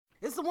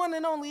It's the one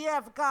and only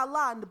Africa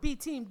Allah and the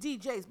B-Team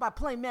DJs by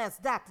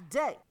Playmaster Dr.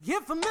 Day.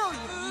 Get familiar.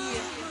 Yeah,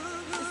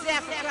 it's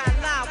Africa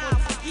Allah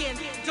once again.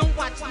 Don't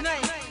watch your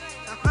name.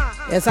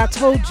 As I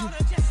told you,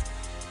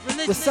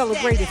 we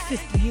celebrated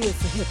 50 years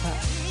of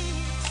hip-hop.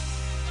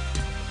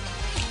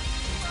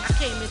 I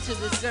came into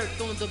this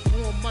earth on the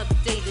born mother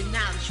day to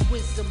knowledge,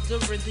 wisdom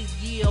during the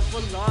year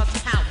of Allah's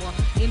power.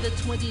 In the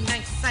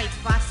 29th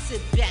cypher, I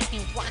sit back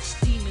and watch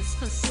demons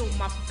consume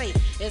my faith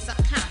as I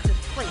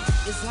contemplate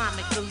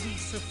Islamic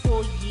beliefs. For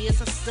 4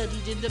 years, I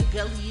studied in the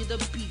belly of the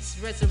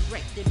beast,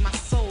 resurrected my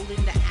soul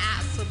in the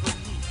eyes of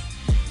relief.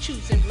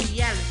 Choosing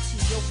reality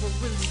over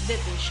really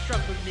living,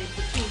 struggling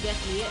between the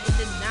hair and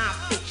the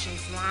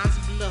non-fictions, lines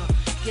blur.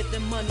 Get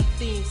the money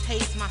things,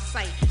 haze my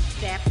sight.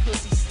 Fat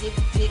pussy, stiff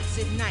dicks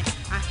at night.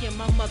 I hear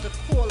my mother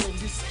calling,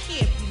 this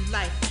can't be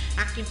life.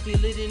 I can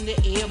feel it in the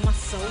air, my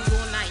soul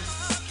on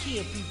ice. This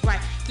can't be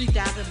right.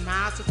 3,000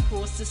 miles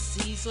across the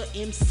seas, or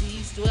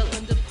MCs dwell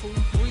in the cool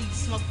breeze,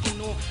 smoking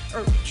on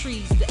earth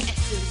trees. The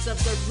essence of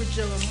the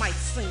original mic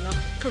singer,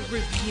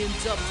 Caribbean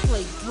dub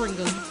play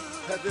bringer.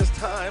 At this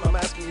time, I'm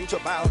asking you to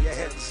bow your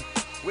heads.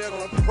 We're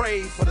going to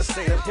pray for the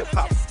state of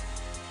hip-hop.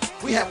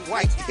 We have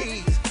white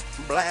tees,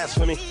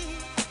 blasphemy.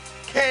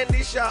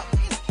 Candy shop,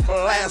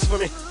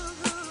 blasphemy.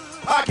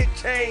 Pocket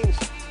change,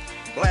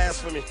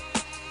 blasphemy.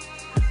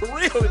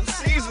 Real and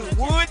seasoned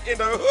wood in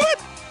the hood,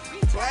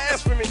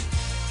 blasphemy.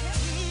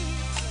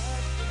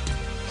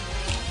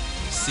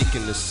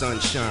 Seeking the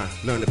sunshine,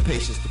 learn the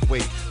patience to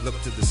wait.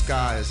 Look to the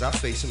sky as I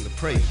face him to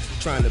pray.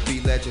 Trying to be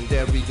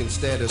legendary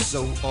instead of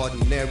so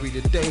ordinary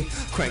today.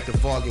 Crank the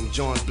volume,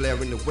 John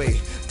blaring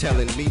away,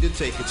 telling me to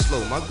take it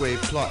slow. My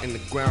grave plot in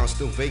the ground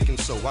still vacant,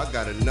 so I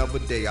got another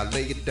day. I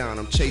lay it down,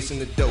 I'm chasing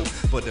the dough.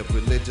 But a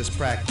religious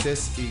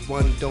practice,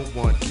 E1 don't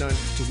want none.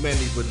 Too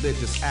many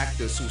religious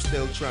actors who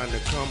still trying to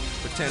come,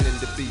 pretending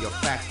to be a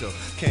factor.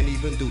 Can't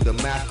even do the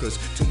math, cause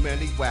too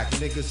many whack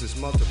niggas is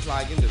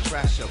multiplying the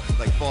trash up.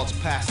 Like false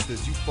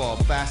pastors, you fall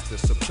faster,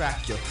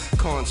 subtract your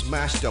cons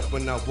mashed up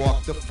when I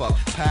walk the fuck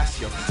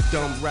past you.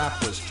 Dumb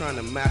rappers trying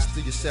to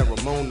master your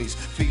ceremonies,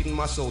 feeding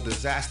my soul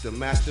disaster,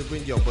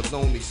 mastering your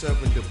baloney,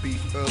 serving the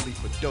beef early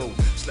for dough.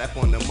 Slap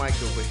on the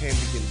mic over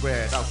Handy and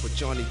Red, out for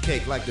Johnny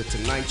Cake like the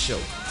Tonight Show.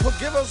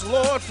 Forgive us,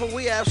 Lord, for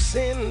we have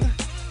sinned.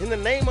 In the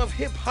name of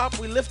hip-hop,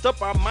 we lift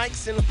up our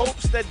mics in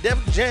hopes that Def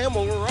Jam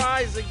will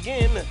rise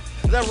again.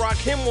 That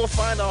Rakim will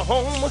find a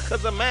home,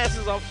 cause the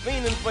masses are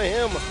fiending for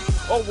him.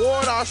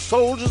 Award our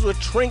soldiers with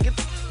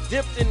trinkets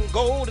dipped in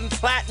gold and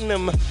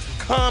platinum.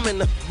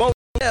 Common, Bone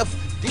F,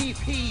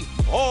 DP,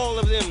 all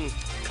of them.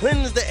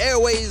 Cleanse the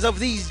airways of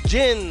these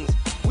gins.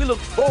 We look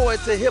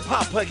forward to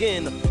hip-hop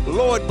again.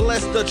 Lord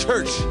bless the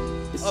church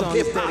This of song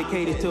is hip-hop.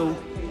 dedicated to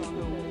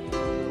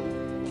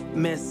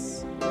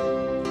Miss.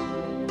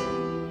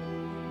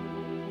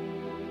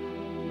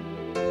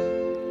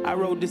 I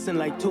wrote this in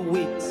like 2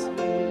 weeks.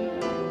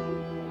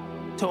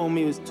 Told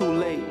me it was too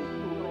late.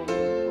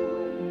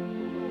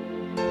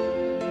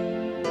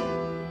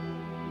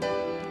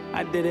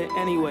 I did it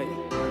anyway.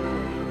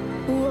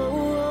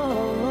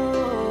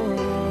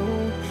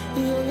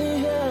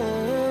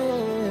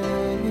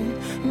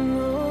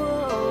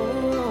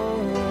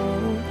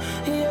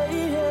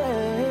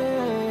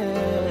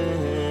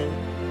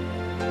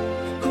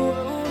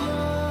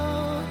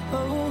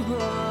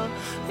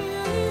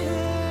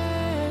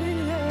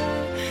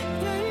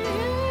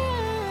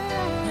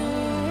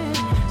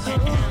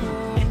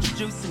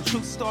 Introducing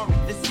true story.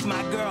 This is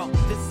my girl.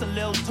 This is a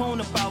little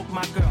tune about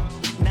my girl.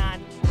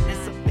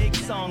 It's a big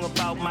song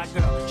about my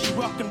girl. She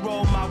rock and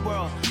roll my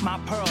world. My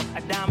pearl,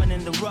 a diamond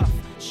in the rough.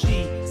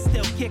 She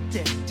still kicked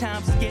it.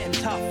 Times is getting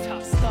tough.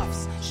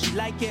 Stuffs. She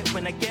like it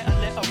when I get a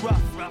little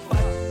rough.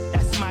 But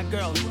that's my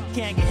girl.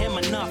 Can't get him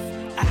enough.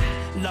 I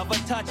love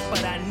her touch,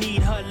 but I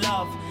need her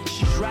love.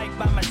 She's right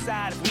by my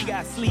side if we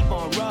got sleep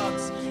on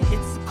rugs.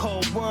 It's a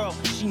cold world.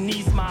 She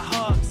needs my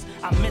hugs.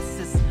 I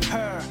misses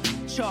her.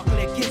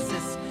 Chocolate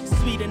kisses.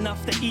 Sweet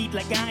enough to eat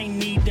like I ain't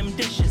need them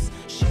dishes.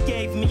 She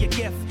gave me a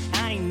gift,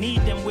 I ain't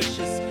need them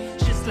wishes.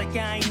 Just like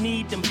I ain't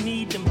need them.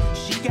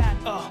 She got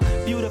a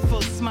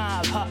beautiful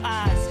smile, her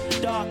eyes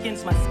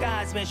darkens my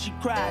skies when she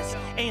cries.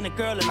 Ain't a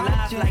girl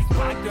alive like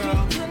my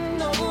girl. You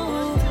know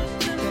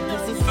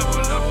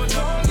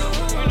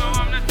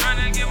I'm not trying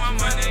to get my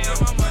money up.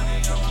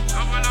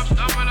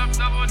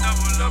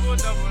 Double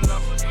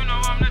up. You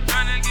know I'm not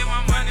trying to get my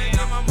money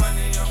up.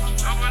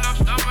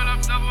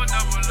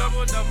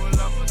 Double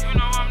up. You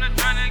know I'm not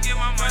trying to get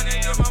my money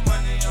up.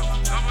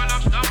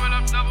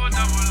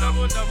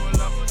 Double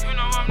up. You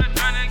know I'm not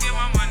trying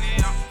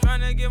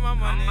to get my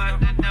money up. I'm about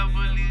to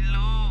double these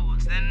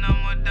looks, then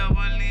I'ma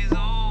double these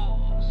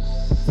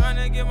O's. Trying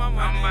to get my money.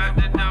 I'm about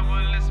to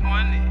double this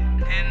money,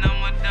 and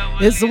I'ma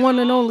double. It's the one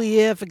and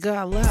only Africa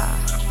Allah.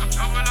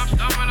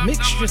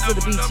 Mixtress of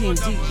the B-Team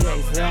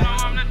DJs, right?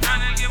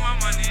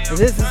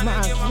 This is my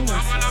influence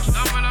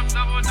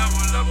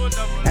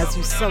as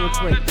we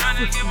celebrate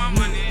 50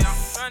 years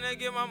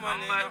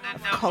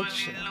of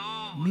culture,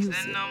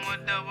 music,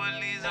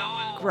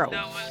 growth.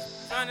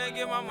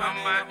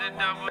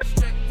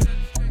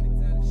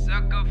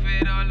 Sucker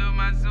fed all of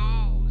my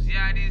soul.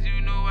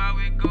 how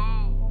it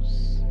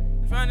goes.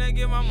 Tryna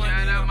get my money.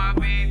 Shout out my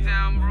big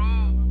town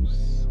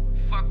bros.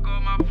 Fuck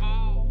all my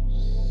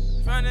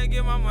fools. Tryna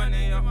get my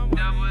money up.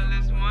 Double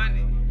this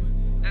money.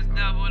 Let's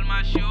double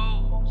my shoes.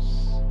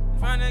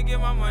 Tryna get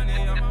my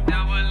money up.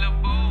 Double the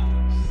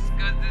boots.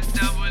 Cause it's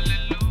double the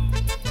loot.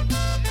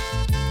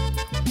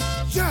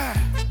 Yeah.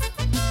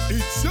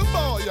 It's your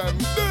boy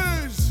and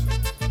this.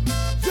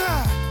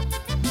 Yeah.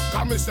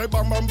 Come say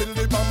bam bam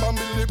billy, bam bam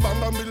billy, bam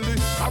bam billy.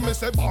 Come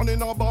say born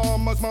in a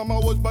Bahamas, mama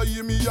was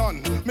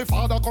Bahamian. Me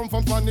father come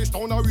from Spanish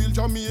town, a real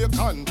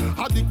Jamaican.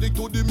 Addicted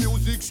to the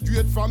music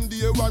straight from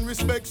day one.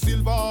 Respect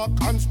Silver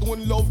and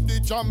Stone, love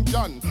the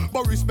champion.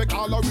 But respect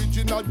all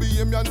original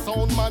Bahamian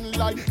sound man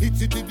like Hit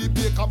City, the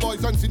Baker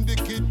Boys and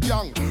Syndicate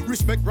Gang.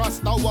 Respect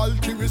Rasta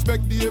Walty,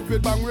 respect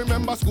David Bang.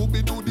 Remember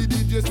Scooby-Doo, the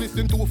DJs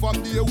listen to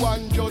from day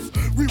one. Just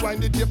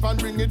rewind the tape and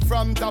bring it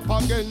from top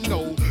again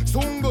now.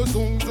 Zungo,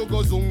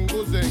 zungo,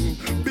 zungo, zing.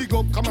 Big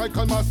up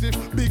Michael Massive,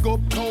 big up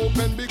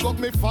Tauben, big up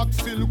me Fox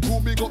Hill crew,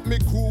 big up me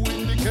crew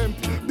in the camp,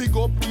 big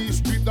up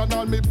East Street and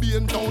all me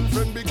Bean Town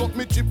friend, big up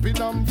me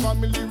Chipping and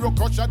family, Rock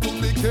Crusher to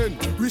weekend.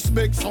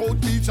 Respect South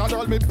Beach and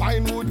all me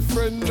Pinewood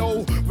friend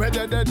now.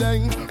 Whether the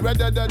dang,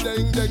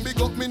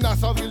 big up me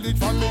Nassau Village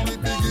family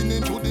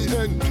beginning to the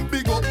end.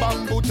 Big up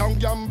Bamboo Town,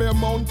 Gambia,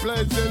 Mount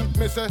Pleasant.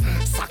 Me say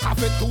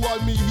Sakafet to all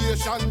me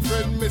Haitian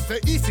friend. Me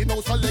say Easy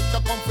now selector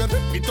come for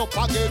rip it up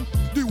again.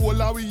 The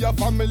whole of we a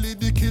family,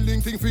 the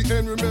killing thing fi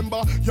end.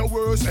 Remember, your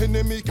worst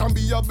enemy can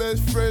be your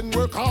best friend.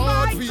 Work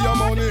hard for your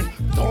money,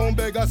 don't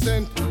beg a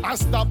cent. And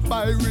stop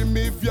by rim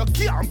if you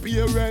can't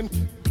pay rent.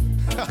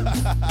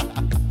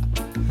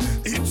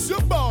 It's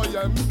your boy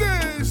and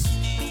this.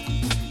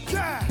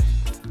 Yeah.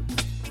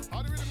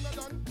 How the rhythm not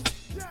done?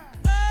 Yeah.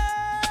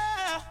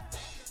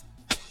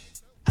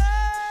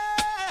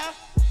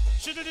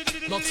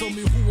 Now tell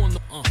me who on the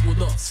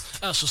with us.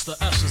 Ashes to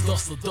ashes,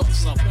 dust to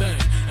dust. I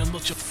bang and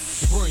let your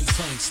brain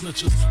tank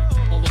snitches.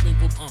 All the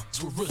people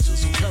with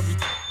riches who carry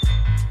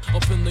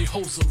up in they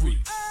hosiery.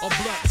 A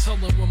black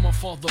telling when my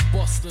father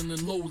bustin'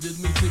 and loaded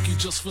me. Think he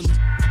just finna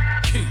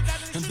key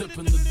and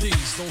dipping the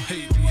D's. Don't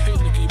hate me.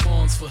 Hate Nicky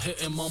Barnes for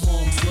hitting my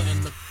mom's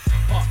letting the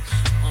pop.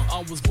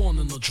 I was born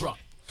in the drop,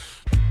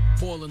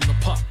 boiling the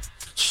pot.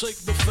 Shake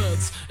the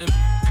feds and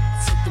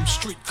set them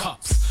street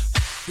cops.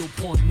 Your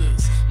point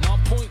is, my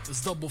point is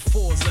double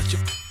fours at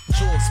your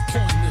jaws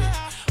pointed.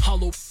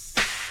 Hollow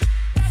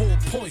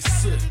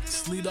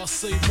 4.6. Need I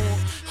say more,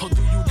 or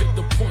do you get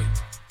the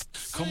point?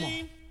 Come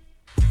on.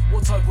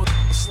 What type of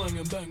slang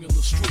and bang in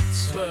the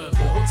streets? Bad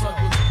boy. What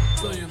type of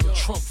stay in the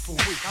trunk for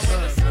weeks?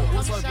 Bad boy.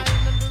 What type of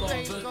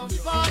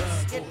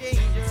get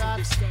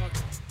dangerous?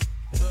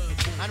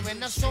 And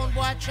when the sound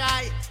boy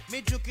try,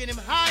 me juking him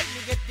hard,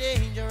 me get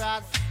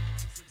dangerous.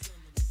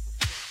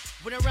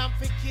 When a ramp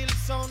we kill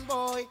sound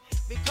boy,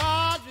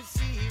 because we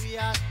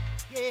serious,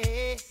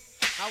 yeah.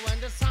 And when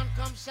the sun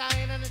comes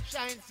shine and it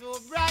shines so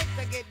bright,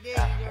 I get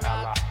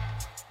dangerous.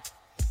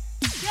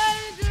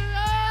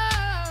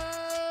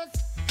 Dangerous,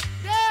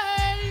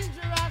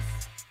 dangerous,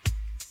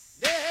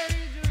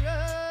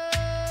 dangerous,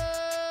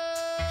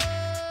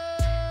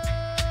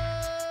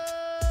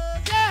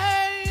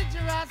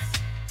 dangerous.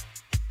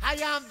 I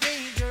am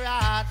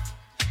dangerous,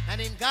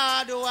 and in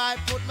God do I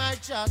put my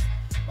trust.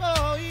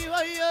 Oh,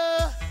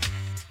 yeah.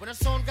 When a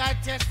sound guy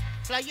test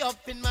fly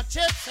up in my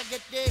chest, I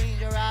get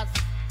dangerous.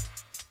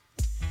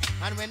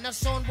 And when the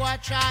sound boy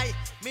try,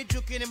 me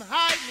juking him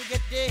high, me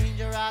get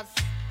dangerous.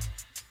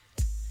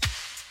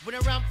 When a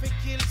ramp we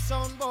kill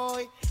sound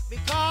boy,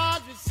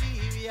 because we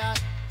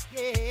serious,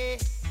 yeah.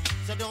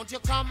 So don't you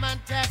come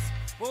and test,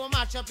 we'll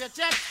match up your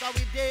chest, cause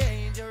we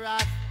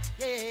dangerous,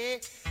 yeah.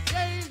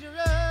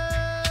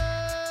 Dangerous,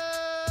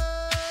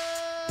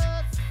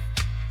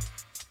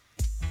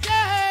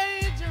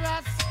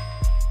 dangerous.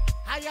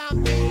 I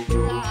am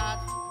dangerous,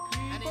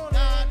 and in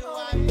God do I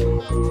put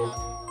my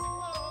trust.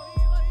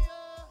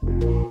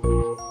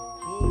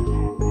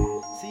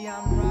 See,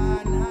 I'm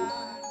riding high.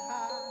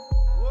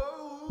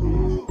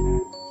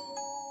 Whoa.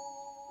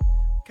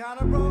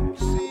 Kinda broke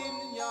the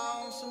ceiling,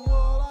 y'all. So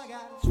all I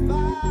got is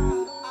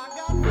fire. I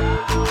got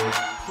fire.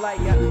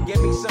 Player,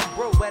 give me some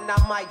brew and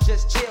I might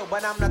just chill.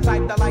 But I'm the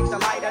type that likes to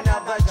light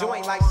another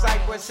joint like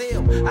Cypress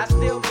Hill. I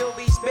still do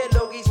be spit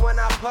loogies when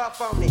I puff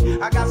on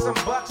it. I got some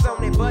bucks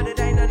on it, but it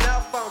ain't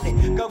enough on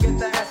it. Go get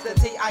the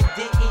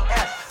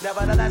S-T-I-D-E-S.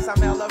 Nevertheless, I'm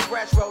hella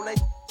fresh, rolling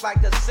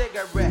like a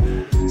cigarette.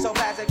 So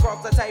fast it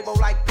cross the table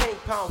like ping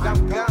pong.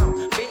 I'm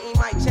gone, beating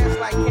my chest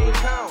like King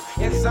Kong.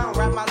 It's on,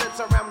 wrap my lips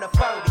around the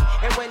 40.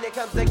 And when it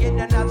comes to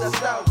getting another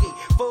stogie,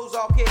 fools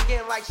all kick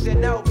in like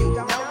Shinobi.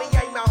 Know me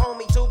ain't my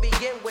homie to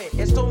begin with.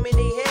 It's too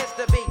many heads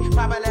to be.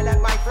 Probably let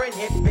my friend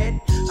hit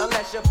bit.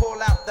 Unless you pull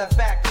out the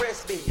fat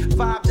crispy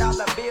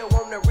 $5 bill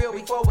on the real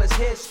before it's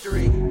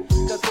history.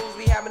 Cause fools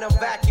be having them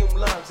vacuum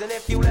lungs. And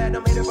if you let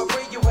them hit it for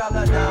free, you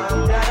hella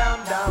dumb.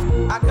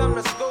 Da-dum-dum. I come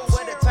to school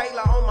with a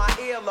Taylor on my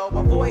earlobe.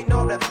 Avoiding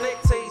all the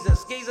flick teasers,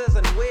 skeezers,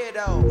 and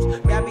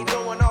weirdos. Got me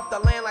throwing off the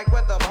land like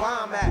where the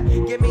bomb at.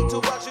 Give me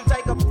 $2, you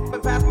take a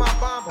and pass my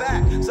bomb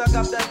back. Suck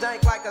up the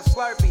dank like a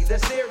Slurpee. The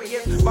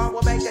serious bomb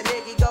will make the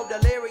nigga go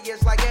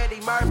delirious like Eddie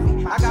Murphy.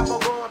 I got more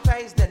growing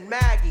pains than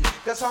Maggie.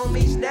 Cause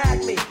homie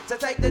snagged me to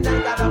take the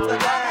dunk out of the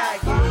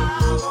baggie.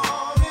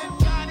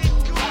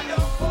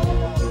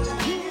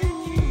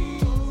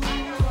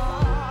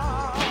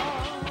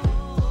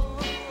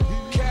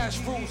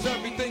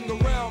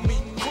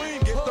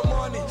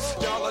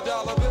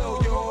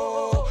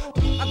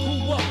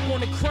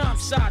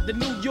 The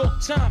New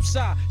York Times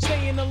side.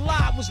 Staying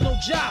alive was no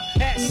job.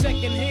 Had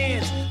second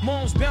hands.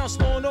 Moms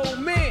bounced on old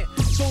man.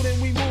 So then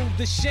we moved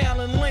to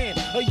Shaolin Land.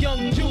 A young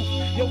youth,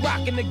 yo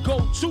rocking the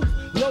go-to.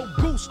 Low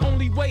goose,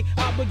 only way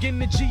I begin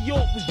to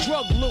G-York was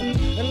drug loot.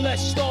 And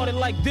let's start it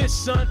like this,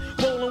 son.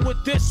 Rolling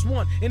with this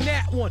one and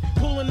that one.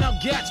 Pulling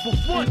out gats for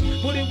fun.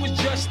 But it was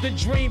just a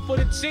dream for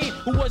the teen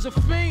who was a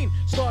fiend.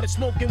 Started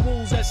smoking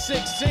wools at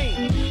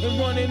 16. And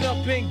running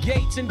up in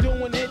gates and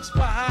doing hits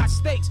for high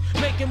stakes.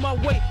 Making my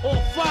way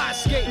on fire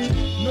skates.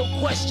 No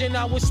question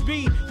I was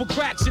speed for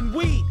cracks and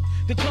weed.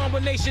 The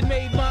combination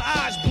made my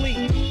eyes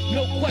bleed.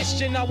 No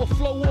question I would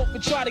flow off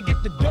and try to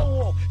get the dough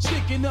off.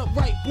 Sticking up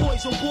right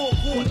boys on board.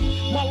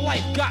 My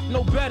life got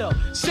no better.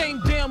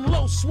 Same damn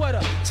low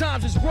sweater.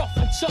 Times is rough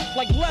and tough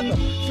like leather.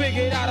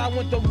 Figured out I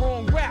went the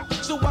wrong route.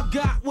 So I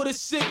got with a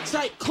sick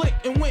tight click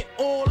and went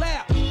all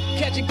out.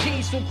 Catching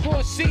keys from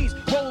cross seas.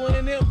 Rolling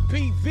in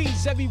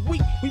MPVs every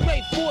week. We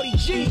made 40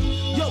 G.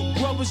 Yo,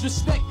 brothers,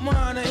 respect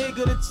mine. I ain't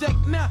gonna tech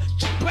now.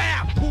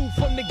 Bow, move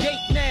from the gate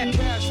now.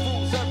 Cash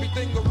rules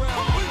everything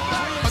around me.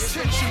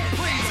 Attention,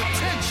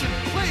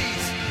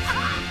 please.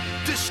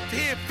 This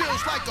here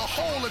feels like a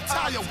whole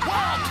entire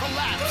world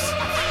collapse.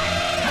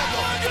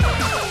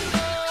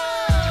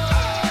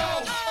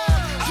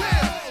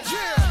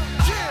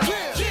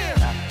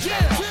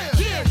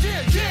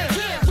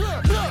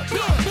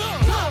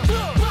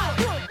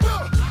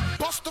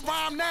 Bust the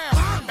rhyme now,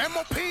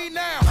 MOP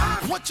now.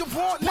 What you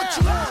want now? What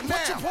you want now?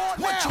 What you want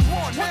now? What you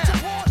want now?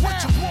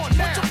 What you want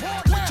now? What you want now? What you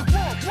want?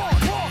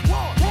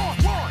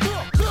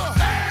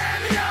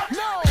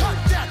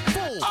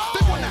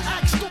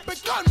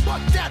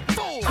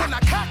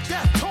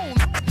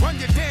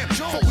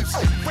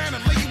 Ran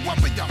and lay you up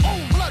in your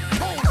own blood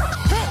pool.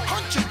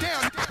 Hunt you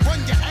down, run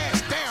your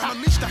ass down.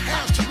 Unleash the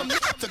hounds till the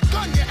to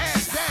gun your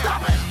ass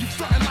down. You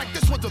frontin' like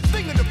this was a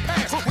thing in the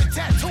past. With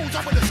tattoos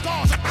over the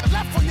scars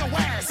left on your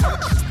ass.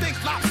 Think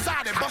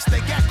lopsided, bust they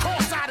got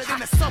cross-sided in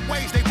the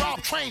subways. They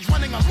rob trains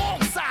running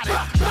alongside it.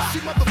 See,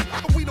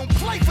 motherfucker, we don't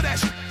play for that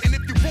shit. And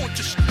if you want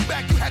your shit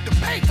back, you had to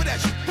pay for that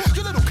shit.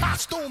 Your little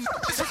costume,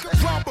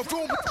 romper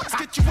room,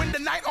 get you in the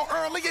night or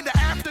early in the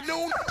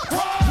afternoon.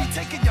 We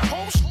taking your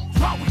host.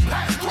 While we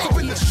pass through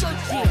in the shirt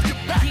off your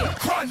back,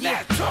 run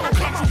that too. I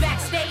catch you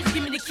backstage,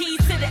 give me the keys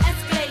to the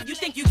Escalade. You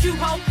think you cute,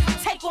 ho?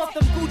 Take off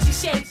them Gucci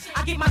shades.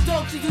 I give my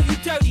dog to you, you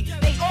dirty.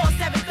 They all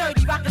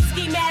 730, rock a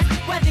ski mask,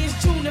 whether it's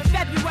June or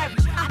February.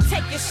 I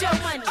take your show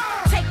money,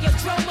 take your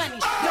dro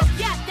money. Yo,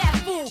 yap that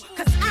fool,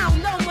 cause I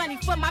don't know money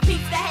for my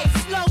peeps that hate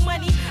slow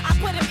money. I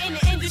put them in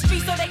the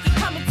industry so they can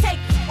come and take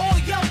all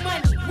your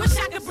money. Wish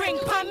I could bring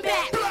Pun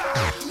back.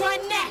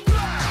 Run that,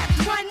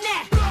 run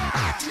that,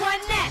 run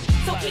that.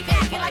 So keep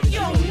acting like you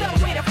don't know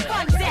where the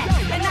fun's at.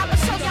 And I'ma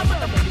show y'all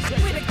where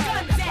the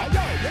gun's at.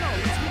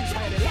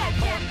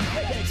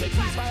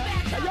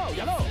 Hey, yo,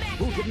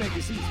 who can make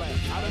the ceasefire?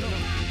 I don't know.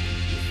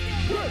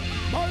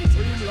 My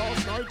dream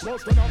last night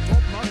was to knock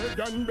up my head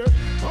and be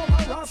from a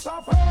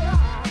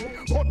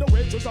Rastafari. But the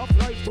wages of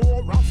life to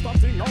a Rasta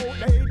thing out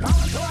they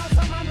come to us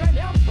a man when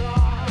you're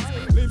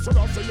fries. Leave so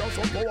that say you're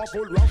so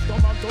powerful Rasta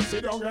man to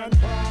sit down and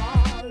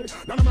cry.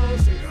 None of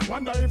mercy,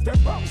 wonder if they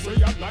bounce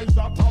realize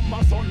that I'm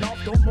a son of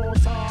the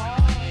Most High.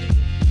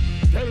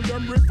 Tell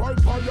them we fight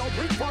fire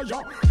with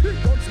fire. Big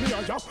guns me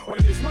and ya. Well,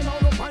 this man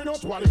all up find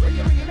out why when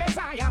you bring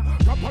Messiah.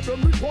 Copper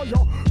them with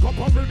fire,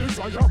 copper with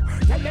desire.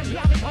 Tell them we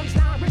have the guns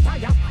now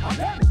retire. And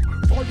then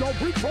fire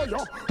with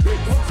fire. Big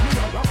guns me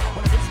and ya.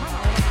 Well, this man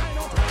all up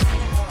find out.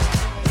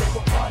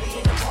 We're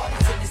partying the party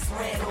till it's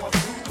ran all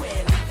through.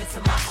 And leave it to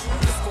my crew.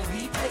 Let's go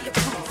replay the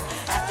proof.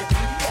 After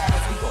 3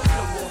 hours we gon'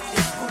 blow off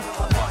this roof.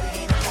 We're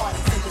partying the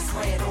party till it's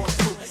ran all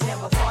through.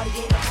 Now we're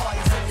partying the party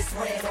till it's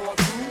ran all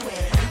through.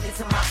 And leave it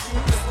to my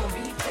crew.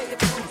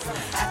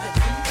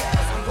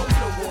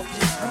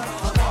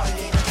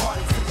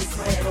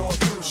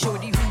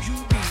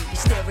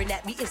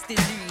 At me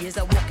instantly as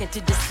I walk into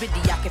this city,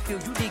 I can feel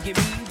you digging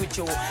me with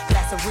your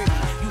glass of Remy.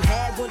 You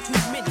had one too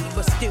many,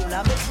 but still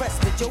I'm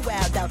impressed with your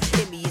wild out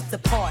in me. It's a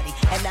party,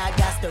 and I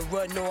got to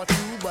run on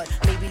through, but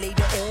maybe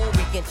later on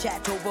we can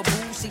chat over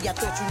booze. See, I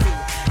thought you knew.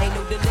 Ain't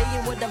no delay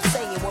in what I'm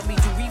saying. Want me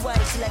to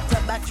rewind, select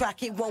up,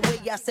 backtrack it one way?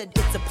 I said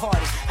it's a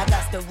party. I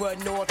got to run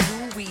on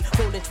through. We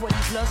rolling 20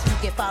 plus. You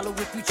can follow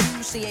if you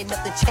choose. See, ain't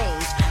nothing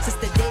changed since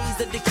the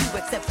days of the cube,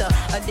 except the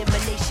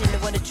elimination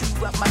of one or two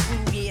up my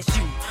crew. Yeah, it's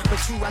you, but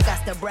true, I got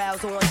to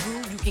browse on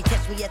through. You can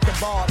catch me at the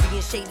bar,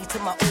 being shady to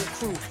my old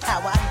crew. How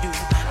I do,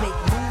 make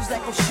moves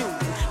like I'm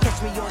shooting.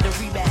 Catch me on the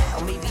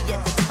rebound, maybe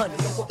at the tunnel.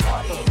 We're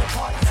partying the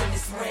party till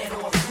it's ran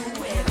all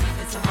through. And leave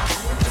it to my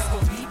crew. Let's go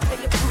replay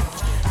the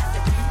proof.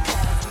 After 3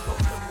 hours we gon'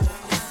 blow off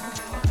this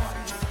roof. We're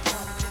partying the party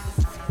till it's ran all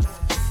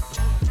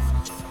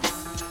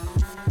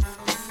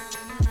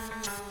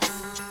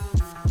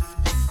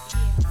through.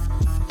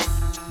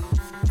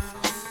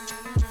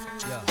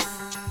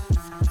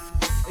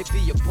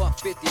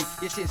 50.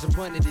 Your chance of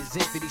running is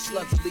infinity.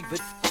 Slugs leave a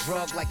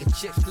drug like a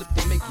chip slip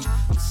to Mickey.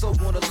 I'm so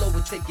on the low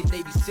and taking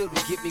Navy SEAL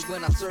to get me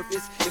when I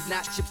surface. If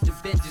not chips to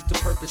vengeance to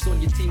purpose.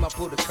 On your team I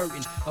put a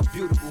curtain, a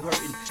beautiful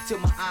hurting. Till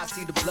my eyes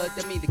see the blood,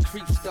 that mean the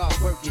creeps start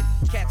working.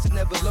 Cats are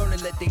never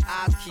learning, let their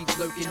eyes keep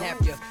lurking. Have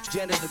your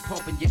janitor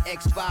pumping, your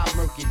X5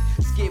 murking.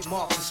 Skip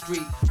off the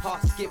street,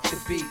 heart skip the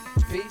beat.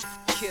 Beat?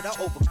 Kid, I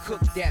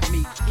overcooked that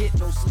meat. Get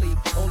no sleep,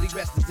 only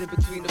rest is in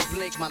between the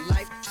blink. My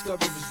life story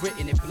was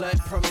written in blood,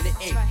 permanent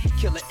ink.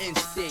 Killer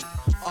instinct,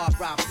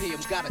 R.I.P.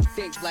 I'm gotta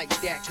think like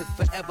that, cause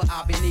forever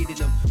I'll be needing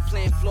them.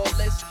 Playing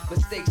flawless,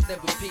 mistakes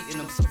never beating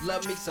them. Some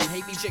love me, some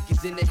hate me,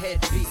 chickens in the head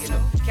beating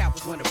them.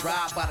 Cowards wanna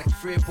ride by the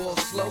crib all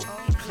slow.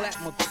 Clap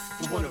my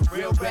want a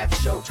real rap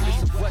show. It's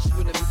a rush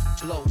when the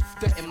blow,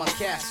 threaten my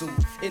castle.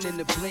 And in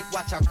the blink,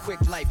 watch how quick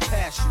life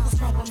pass you.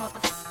 What's wrong with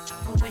motherfuckers?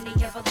 When they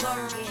ever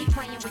learn, keep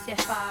playing with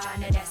that fire,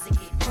 now that's to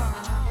get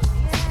burned.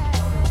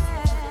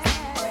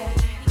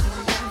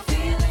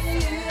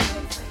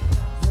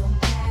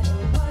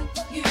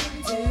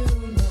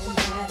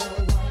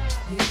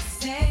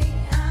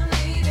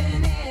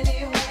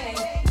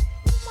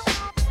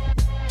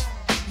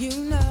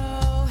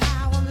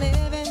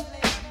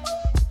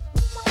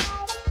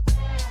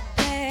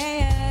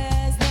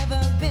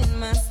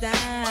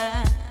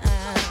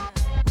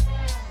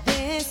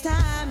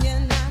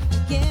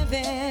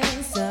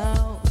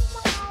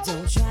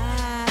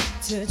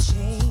 To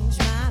change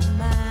my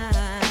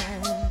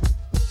mind.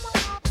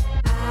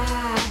 I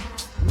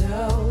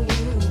know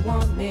you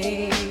want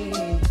me.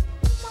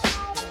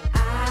 I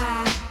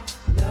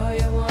know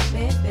you want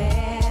me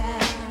there.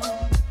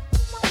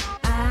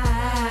 I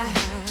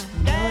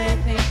know you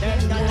think them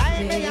no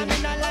like me, I'm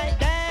in a like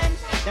them.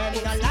 Them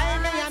no like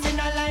me, I'm in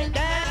a like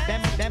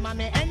them. Them are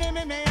me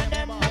enemy, me and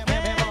them my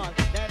friend.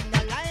 Them no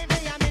like me,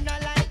 I'm in a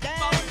like them.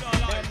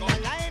 Them no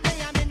like me,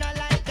 I'm in a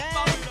like them.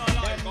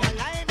 Them no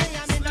like me,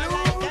 I'm in a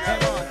like them.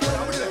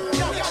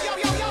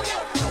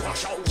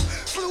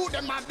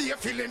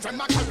 Feelings and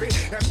my carry.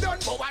 Them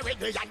don't go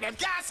already and them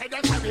can't say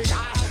them carry.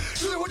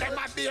 Slew them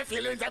and be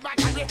feelings and my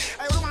carry.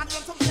 I don't want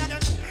them to be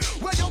again.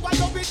 When you want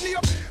to be clear,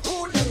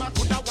 who them a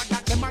coulda what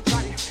that them a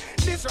try.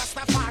 This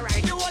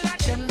Rastafari, you all of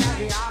them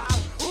marry.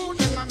 Who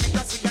them a make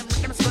us see them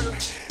with them spell.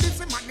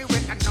 This is money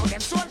when I know them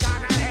so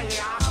gone to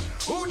hell.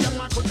 Who them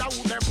a coulda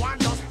who them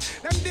want us.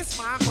 Them this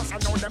Marcus I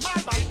know them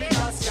all by the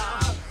us.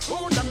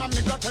 Who them a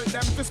make us tell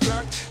them to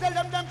skirt. Tell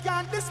them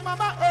can't this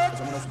mama earth.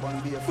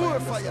 Pour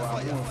fire,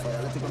 fire, fire.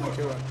 Let it go make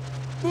it run.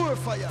 More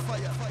fire,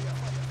 fire, fire,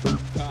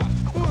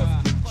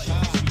 fire.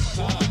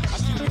 I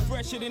keep you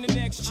fresher than the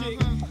next chick.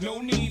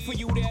 No need for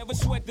you to ever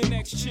sweat the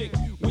next chick.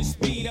 With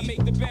speed, I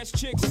make the best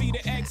chick see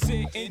the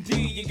exit.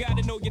 Indeed, you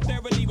gotta know you're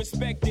thoroughly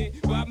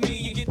respected. By me,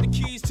 you get the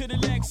keys to the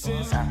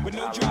Lexus. With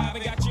no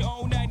driving, got your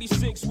own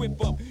 96 whip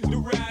up. The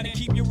ride and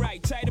keep you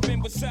right, tight up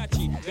in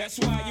Versace. That's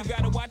why you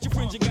gotta watch your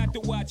friends, you got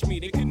to watch me.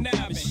 They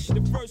conniving.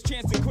 The first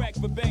chance to crack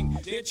for bang.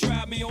 They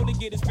try me, only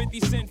get is 50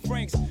 cent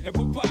francs. And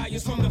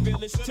papayas from the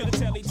village to the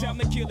telly. Time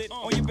to kill it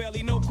on your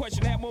belly, no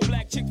question. Have more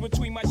black chicks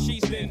between my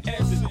sheets than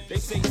S's. They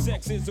say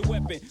sex is a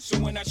weapon. So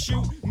when I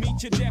shoot,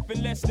 meet your death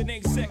in less than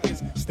 8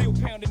 seconds. Still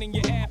pounding in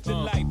your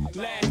afterlife.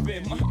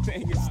 Laughing, my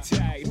thing is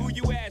tight. Who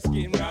you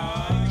asking,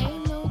 right?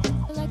 Ain't no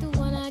like the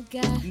one I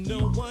got.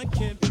 No one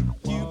can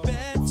you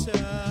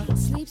better.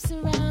 Sleeps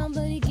around,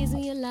 but he gives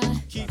me a lot.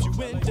 Keeps you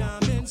in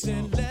diamonds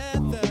and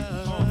leather.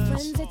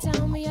 Friends that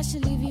tell me I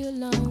should leave you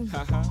alone.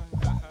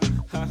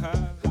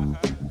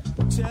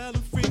 Tell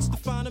the freaks to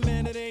find a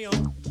man that they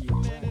own.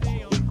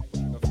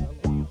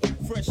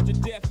 Fresh to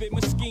death at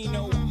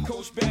Moschino.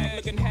 Coach bag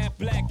looking half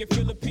black and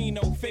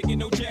Filipino. Faking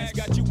no jazz,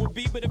 got you a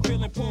beat, but it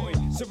feel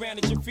important.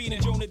 Surrounded your feet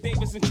and Jonah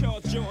Davis and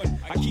Charles Jordan.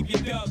 I keep you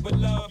dug, but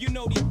love, you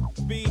know these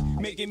be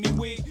making me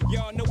weak.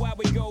 Y'all know how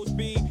it goes,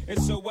 B,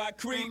 and so I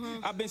creep.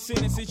 I've been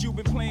sinning since you've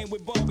been playing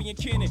with Bobby and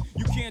Kennan.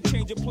 You can't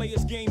change a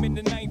player's game in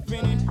the 9th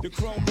inning. The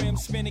chrome rim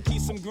spinning,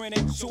 keeps them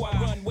grinning. So I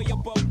run way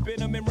up in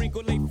them and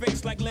wrinkle they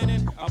face like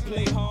linen. I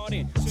play hard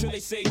until they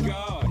say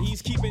God.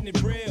 He's keeping it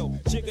real.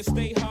 Jigga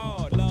stay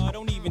hard, Lord,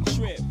 don't even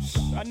trip.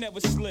 I never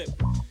slip.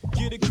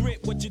 Get a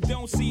grip, what you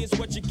don't see is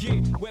what you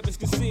get. Weapons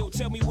concealed,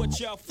 tell me what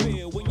y'all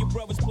feel. When your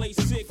brothers play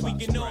sick, we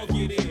can all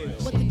get ill.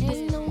 But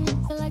ain't no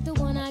like the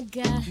one I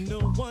got. No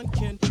one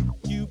can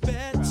you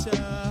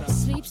better.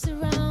 Sleeps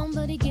around,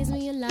 but he gives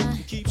me a lot.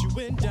 Keeps you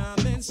in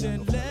diamonds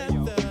and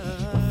leather.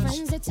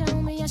 Friends that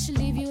tell me I should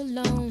leave you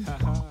alone.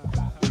 Tell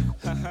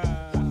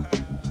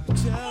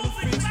the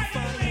freaks to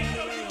find me.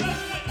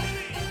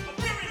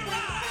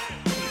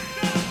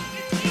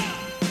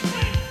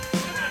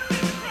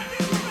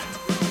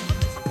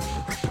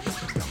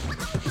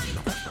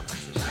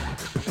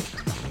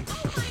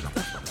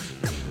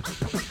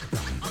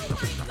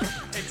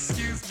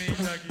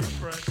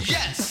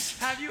 Yes!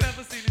 Have you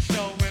ever seen a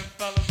show with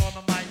fellas on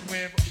the mic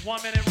with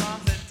 1 minute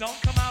rhymes that don't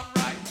come out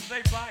right?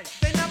 They bite.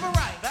 They never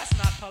write. That's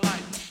not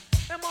polite.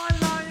 Am I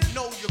lying?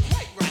 No, you're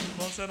quite right.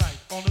 Well, tonight,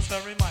 on the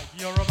Stirring Mic,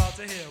 you're about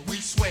to hear, we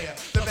swear,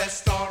 the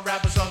best star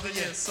rappers of the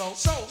year. So,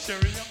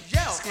 cheerio,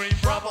 yell, scream,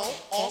 bravo.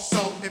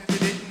 Also, if you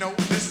didn't know,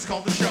 this is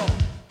called the show.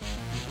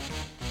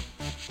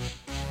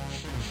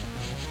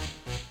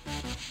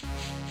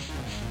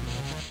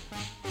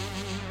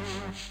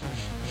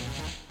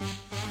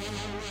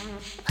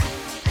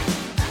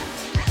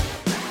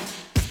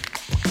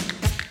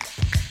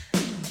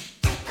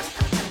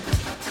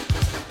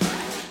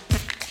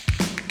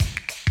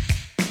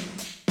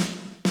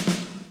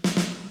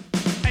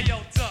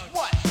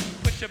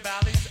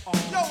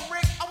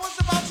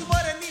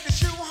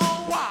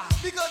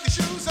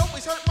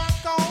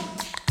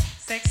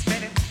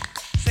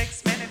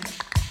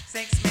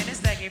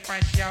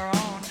 pressure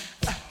on.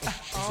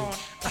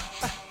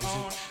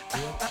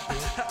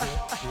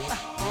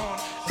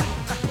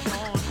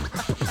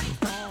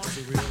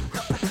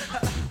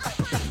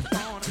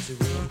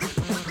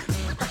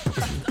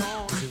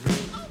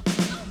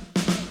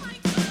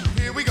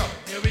 Here we go.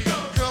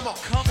 Come on.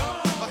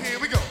 Here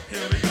we go.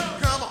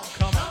 Come on.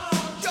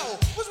 Yo,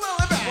 what's wrong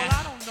with that? Well,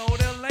 I don't know.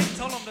 They're late.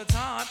 Told them the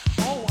time.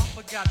 Oh, I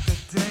forgot the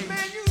day.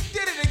 Man, you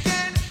did it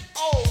again.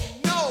 Oh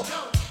no.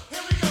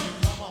 Here we go.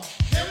 Come on.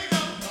 Here we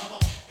go.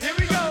 Here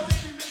we go.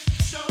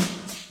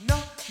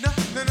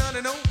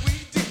 No, we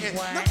didn't.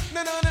 What? No,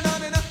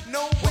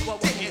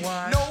 we didn't.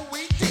 What? No,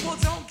 we didn't. Well,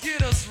 don't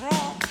get us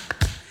wrong.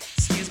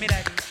 Excuse me,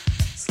 Daggy.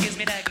 Excuse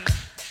me, Daggy.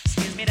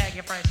 Excuse me,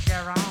 Daggy.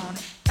 Pressure on.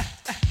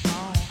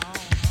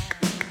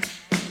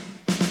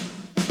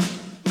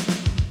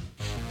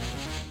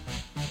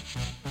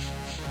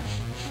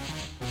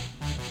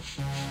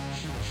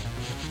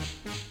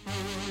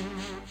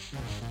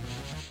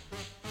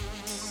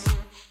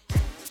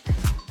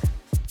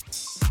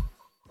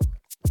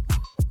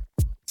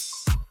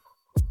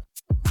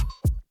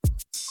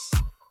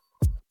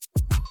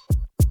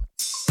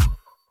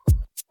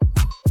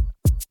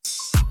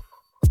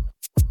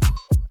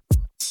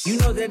 You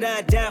know that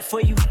I die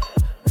for you.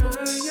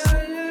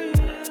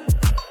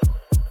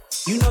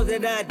 You know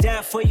that I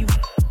die for you.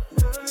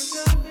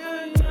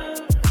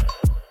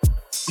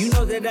 You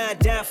know that I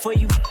die for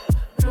you.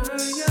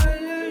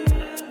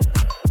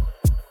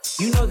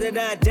 You know that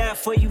I die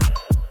for you.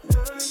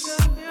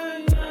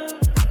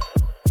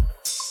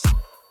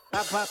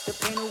 I pop the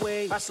pain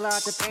away, I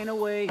slide the pain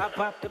away. I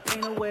pop the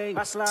pain away,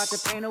 I slide the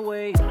pain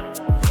away.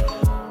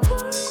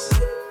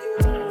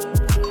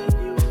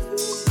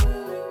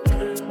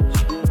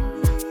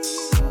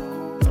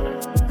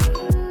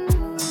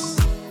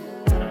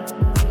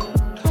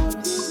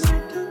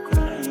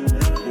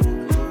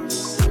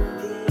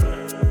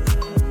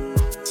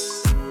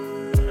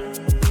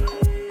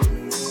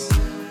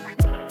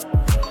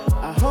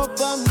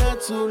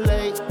 Too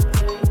late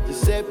to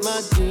set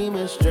my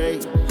demons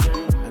straight.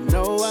 I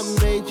know I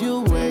made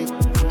you wait,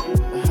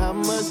 but how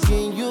much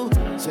can you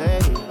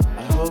take?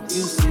 I hope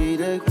you see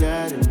the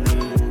God in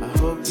me. I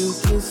hope you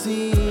can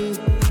see,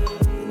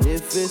 and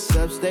if it's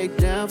up, stay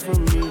down for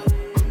me.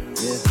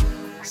 Yeah.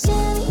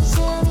 Sherry,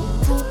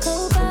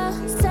 Cocoa Bar,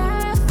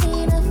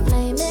 Serafina,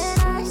 flaming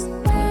eyes.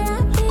 Where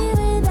I be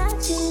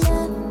without you,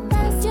 love?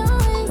 That's your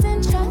wings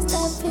and trust. I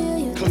feel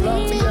you.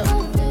 Colombia,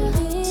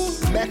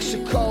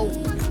 Mexico,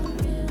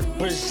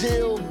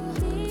 Brazil,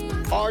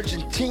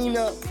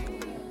 Argentina,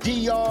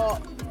 DR,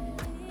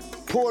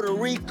 Puerto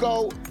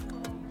Rico,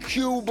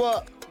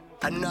 Cuba.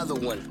 Another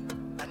one.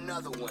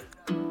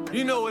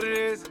 You know what it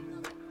is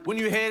when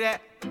you hear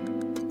that?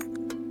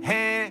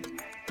 Hand.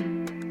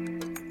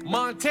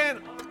 Montana.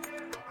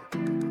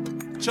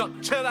 Chuck,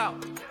 chill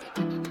out.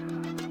 4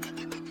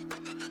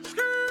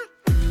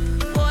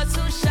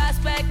 2 shots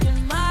back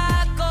in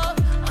my goal.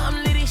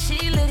 I'm litty,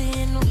 she litty,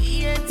 and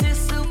we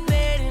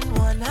anticipating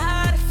one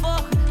hot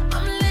for.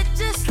 I'm lit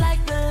just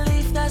like the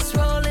leaf that's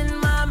rolling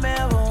my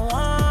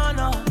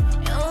marijuana.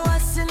 And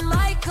what's in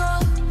my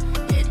cup,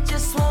 it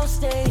just won't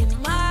stay in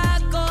my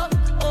cup.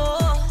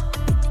 Oh,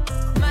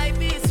 might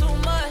be too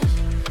much,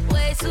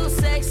 way too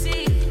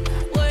sexy.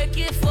 Work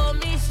it for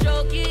me,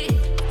 stroke it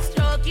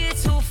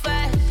too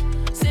fast.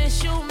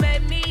 Since you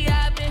met me,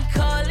 I've been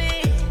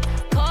calling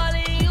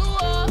you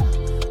up.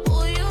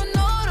 Oh, you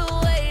know the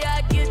way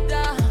I get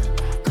down.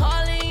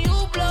 Calling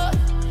you bluff,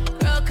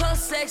 girl, come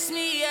sex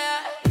me,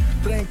 yeah.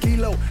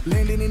 Tranquilo,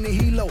 landing in the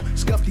helo.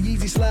 Scuff the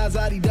easy slides,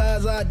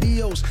 Adidas,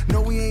 adios.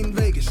 No, we ain't in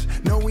Vegas.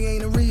 No, we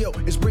ain't in Rio.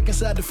 It's brick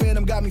inside the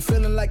Phantom, got me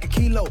feeling like a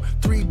kilo.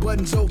 3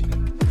 buttons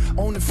open,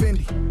 on the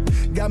Fendi.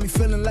 Got me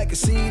feeling like a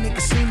scene in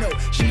casino.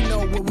 She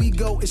know where we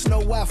go, it's no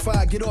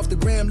Wi-Fi. Get off the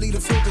gram, leave the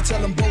filter, tell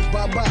them both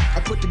bye-bye. I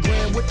put the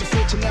gram with the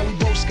filter, now we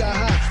both sky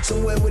high.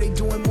 Somewhere where they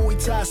doing Muay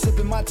Thai,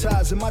 sipping my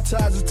ties. And my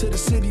ties are to the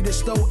city that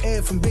stole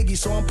air from Biggie.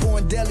 So I'm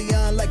pouring deli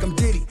on like I'm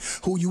Diddy.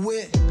 Who you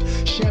with?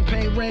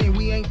 Champagne rain,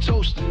 we ain't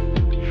toasting.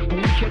 When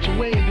we catch a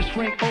wave, it's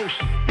Frank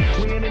Ocean.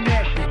 We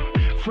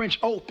international, French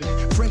open.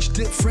 French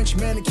dip, French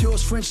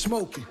manicures, French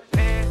smoking.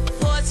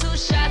 4 2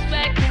 shots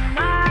back in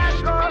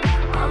my goal.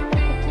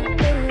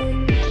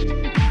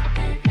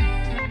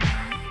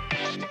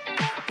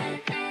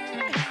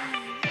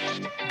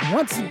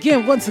 Once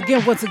again,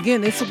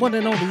 it's the one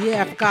and only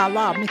Africa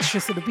Live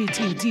Mistress of the B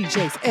Team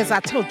DJs. As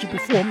I told you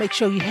before, make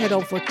sure you head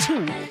over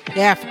to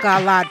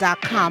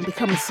theafricalive.com,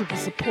 become a super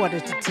supporter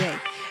today.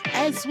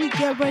 As we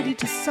get ready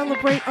to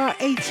celebrate our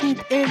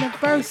 18th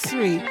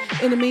anniversary.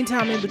 In the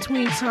meantime, in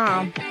between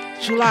time,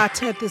 July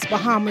 10th is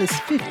Bahamas'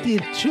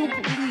 50th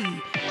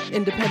Jubilee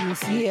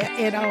Independence Year,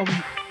 and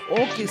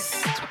August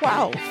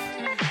 12th,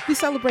 we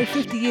celebrate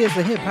 50 years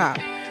of hip-hop.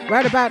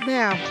 Right about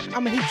now,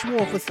 I'm going to hit you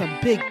off with some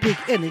big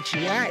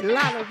energy. All right,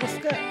 Lala, what's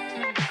good?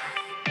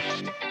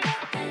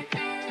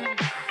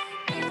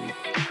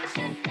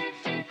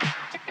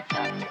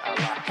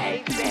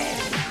 Hey,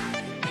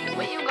 baby,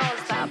 when you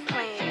gonna stop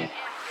playing?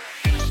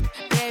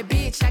 Bad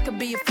bitch, I could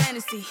be a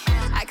fantasy.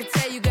 I could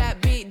tell you got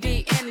big,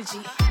 deep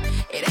energy.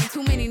 It ain't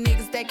too many niggas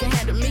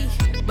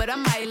I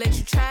might let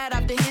you try it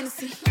off the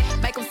Hennessy.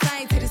 Make them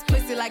sing to this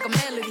pussy like a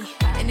melody.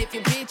 And if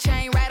your bitch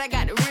ain't right, I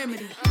got the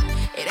remedy.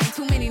 It ain't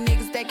too many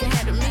niggas that can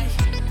handle me.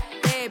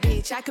 Bad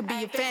bitch, I could be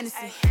your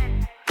fantasy.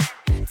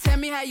 Tell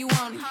me how you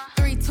want it.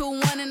 3, 2,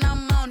 1, and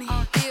I'm on it.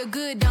 Feel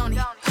good, don't it?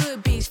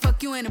 Hood bitch,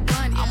 fuck you in a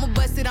bunny. I'ma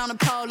bust it on the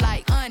pole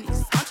like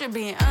honest. I'm just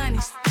being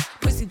honest.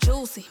 Pussy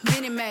juicy,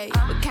 mini made,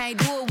 but can't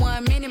do it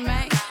 1 minute,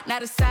 man.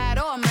 Not a side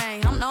or a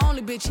main. I'm the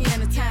only bitch he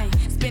entertain.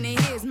 Spending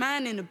his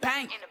mind in the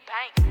bank.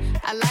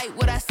 I like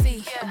what I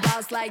see. A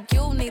boss like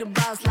you need a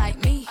boss like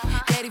me.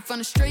 Daddy from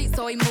the street,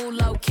 so he move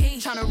low key.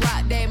 Tryna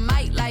rock that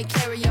mic like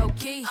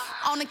karaoke.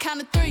 On the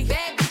count of 3,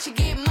 bad bitch, you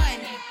get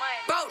money.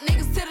 Broke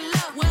niggas to the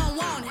left, we don't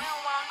want it.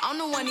 I'm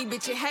the one these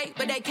bitches hate,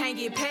 but they can't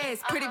get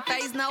past. Pretty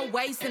face, no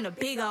waist, and a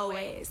big old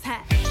ass.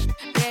 Ha.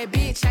 Bad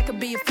bitch, I could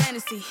be a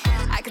fantasy.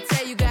 I could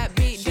tell you got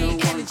big,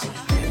 big energy.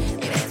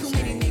 It ain't too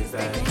many niggas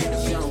that can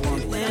handle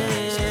me.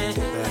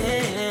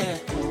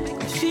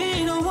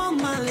 She don't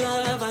want my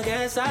love, I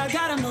guess I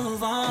gotta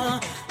move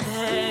on.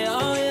 Hey,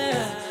 oh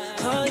yeah,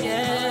 oh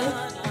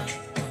yeah.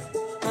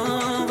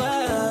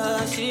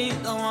 But she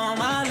don't want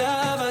my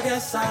love, I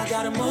guess I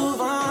gotta move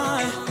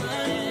on.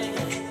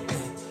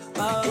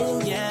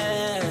 Oh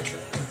yeah,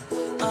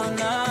 oh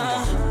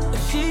no.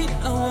 If she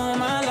don't want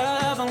my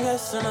love, I'm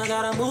guessing I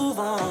gotta move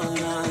on.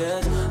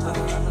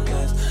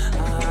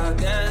 I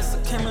guess I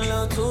came a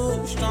little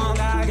too strong.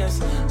 I guess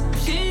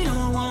if she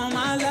don't want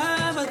my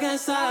love, I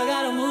guess I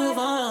gotta move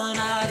on.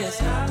 I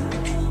guess I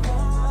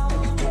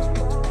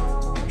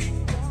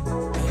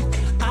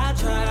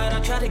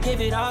tried to give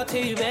it all to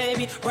you,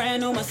 baby.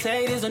 Brand new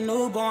Mercedes, a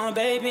newborn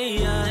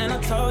baby. And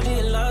I told you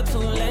your love too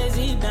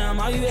lazy. Damn,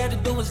 all you had to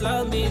do was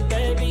love me,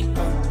 baby.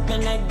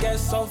 And that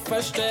gets so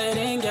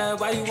frustrating, yeah.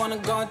 Why you wanna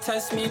go and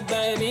test me,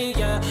 baby,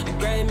 yeah?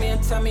 Degrade me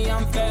and tell me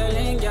I'm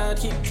failing, yeah.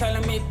 Keep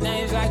telling me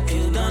things like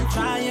you done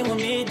trying with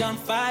me, done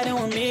fighting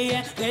with me,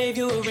 yeah. Gave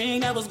you a ring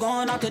that was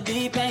going off the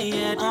deep end,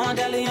 yeah. On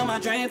daily on my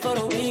drain for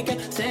the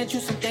weekend. Sent you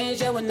some things,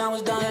 yeah, when I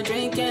was done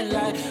drinking.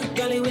 Like,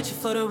 girlie with you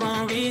for the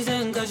wrong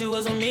reason. Cause you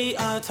was with me,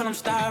 told him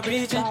stop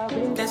reaching.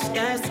 That's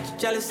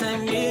jealous of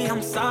me.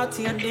 I'm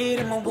salty, I need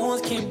it. My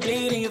wounds keep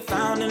bleeding. You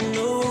found a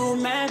new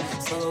man,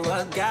 so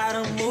I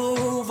gotta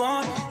move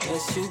on.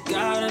 Guess you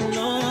got a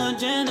new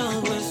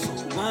agenda with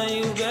someone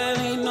you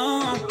barely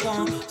know. I'm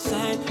gon'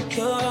 say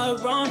you're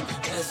wrong.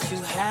 Guess you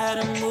had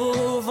to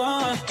move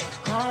on.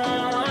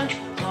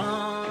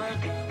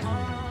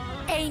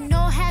 Ain't no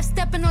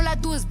half-stepping, all I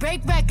do is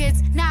break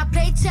records. Now I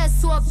play chess,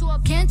 so I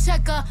can't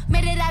check her.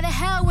 Made it out of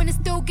hell when it's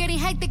still getting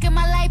hectic in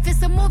my life.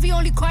 It's a movie,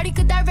 only Cardi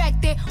could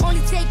direct it.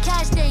 Only take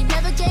cash, they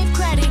never gave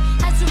credit.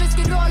 Had to risk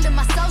it all in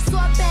myself, so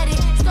I bet it.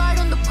 Start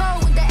on the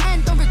pole, in the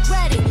end, don't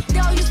regret it. They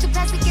all used to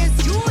pass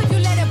against you if you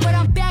let it, but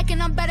I'm back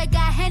and I'm better.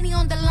 Got Henny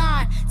on the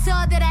line. Tell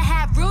her that I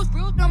have roots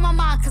on my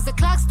mind, cause the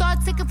clock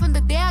starts ticking from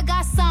the day I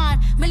got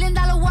signed. $1 million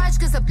watch,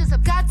 cause I've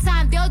got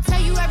time. They'll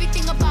tell you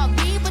everything about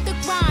me, but the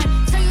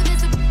grind. Tell you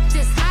there's a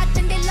this hot,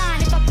 then they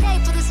line. If I pay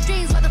for the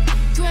streams, what the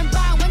f you ain't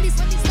buying? When these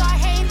start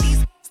hating,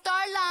 these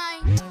start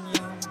lying.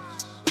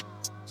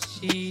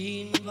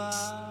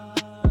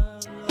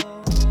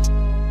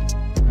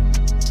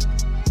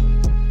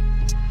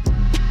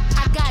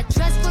 I got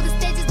dressed for the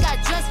stages,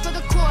 got dressed for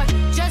the court.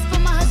 Dressed for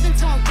my husband,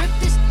 tone, rip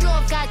this floor.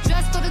 Got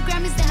dressed for the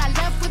Grammys, then I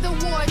left with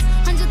awards.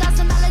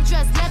 $100,000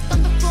 dress left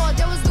on the floor.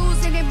 There was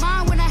losing their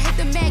mind when I hit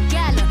the Met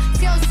Gala.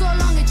 Tail so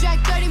long, it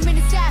dragged 30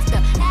 minutes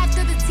after.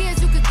 After the tears,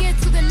 you could get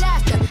to the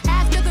laughter.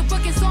 After the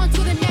book, it's on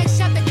to the next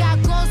chapter.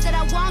 Got goals that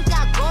I want,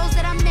 got goals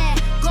that I'm mad.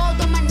 Gold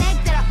on my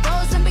neck that I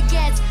froze and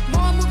baguettes.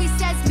 More movie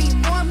sets, me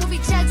more movie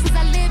checks. Cause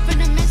I live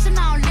in a mansion,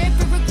 I don't live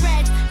for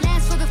regrets.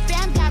 Lands for the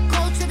fam, got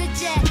coach to the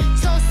jet.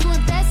 Chose to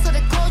invest, so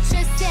the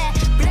culture set.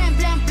 Blam,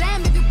 blam, blam,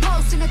 if you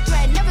post in a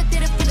thread. Never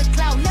did it for the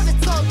cloud, never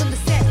told them to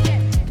set.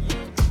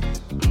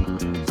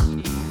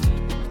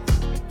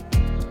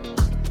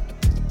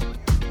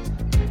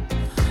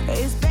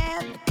 It's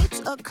bad,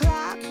 8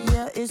 o'clock,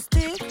 yeah, it's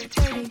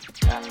 6:30.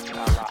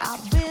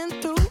 I've been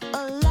through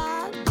a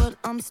lot, but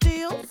I'm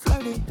still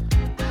flirty.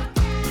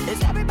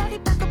 Is everybody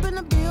back up in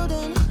the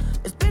building?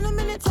 It's been a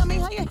minute, tell me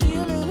how you're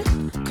healing.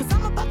 Cause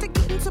I'm about to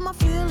get into my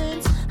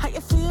feelings. How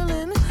you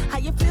feeling? How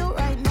you feel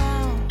right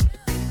now?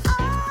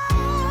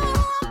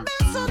 Oh, I've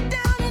been so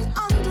down and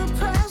under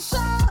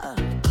pressure.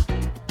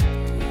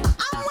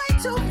 I'm way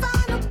too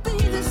fine to be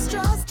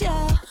distressed,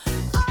 yeah.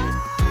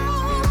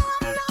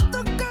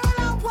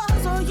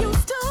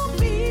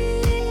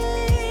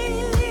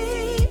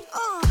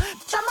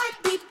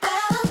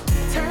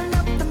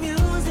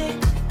 Music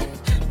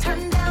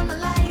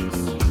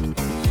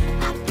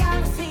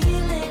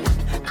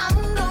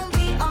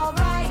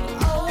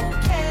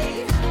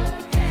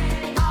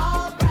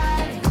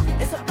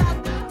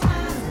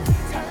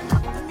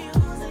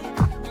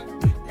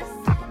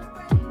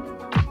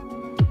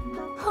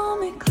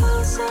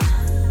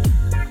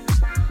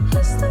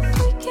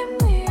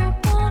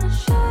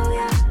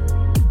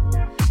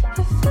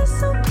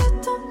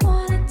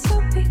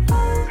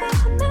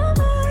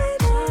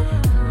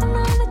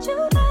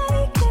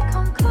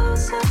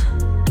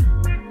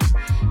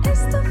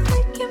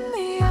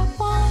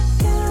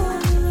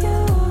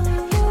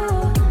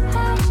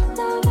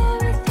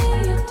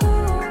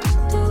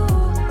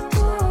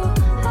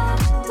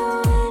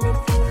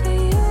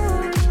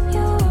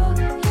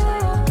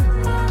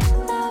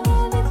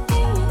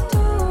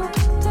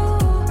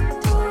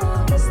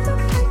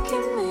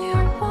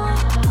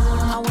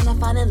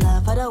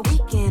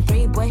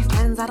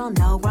boyfriends, I don't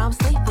know where I'm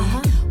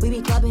sleeping. We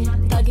be clubbing,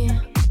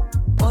 thugging.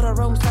 Order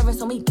room service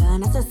when we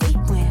done, it's a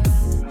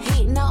sequence.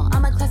 He know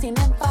I'm a classy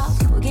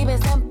nympho. Keep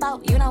it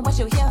simple, you know what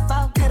you here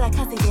for. Could I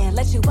cuss again,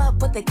 let you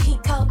up with the key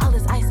code. All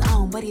this ice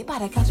on, but he bout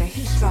to catch your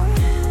heat stroke.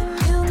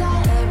 You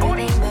got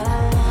everything that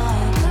I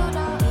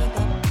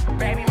want.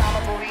 Baby mama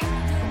booty,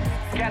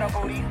 ghetto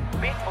booty,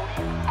 big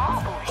booty,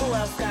 all booty. Who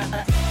else got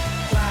a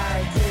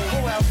like you?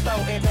 Who else throw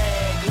it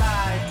back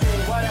like you?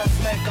 What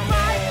else make them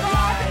act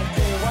like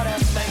you? What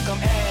else make them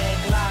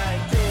act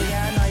like you?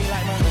 Yeah, I know you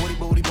like my booty,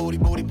 booty, booty,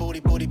 booty, booty,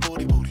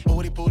 booty, booty,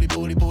 booty, booty, booty,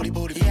 booty, booty,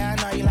 booty. Yeah,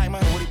 I know you like my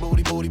booty,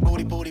 booty, booty,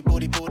 booty, booty,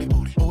 booty, booty,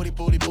 booty, booty,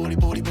 booty, booty,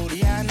 booty, booty.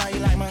 Yeah, I know you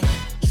like my.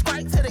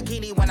 Straight to the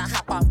guinea when I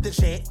hop off the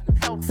jet.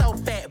 So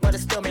fat, but it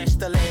still match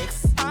the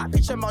legs. I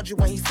picture emoji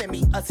when he send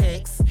me a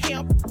text.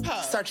 Him,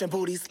 her, searching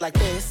booties like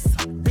this.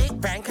 Big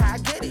bang, I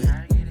get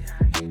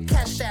it.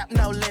 Cash out,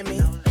 no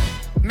limit.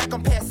 Make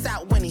him pass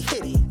out when he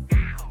hit it.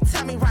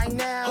 Tell me right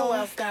now, who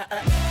else got a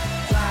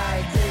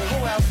like you?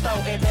 Who else throw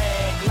it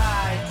back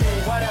like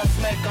you? What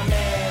else make him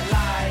mad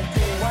like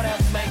you? What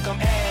else make him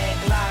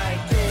act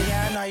like you?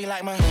 Yeah, I know you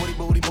like my booty,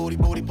 booty, booty,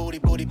 booty, booty,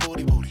 booty,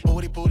 booty,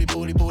 booty, booty, booty,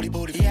 booty, booty,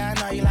 booty. Yeah, I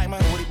know you like my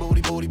booty,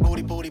 booty, booty,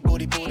 booty, booty,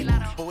 booty, booty,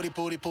 booty,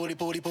 booty, booty,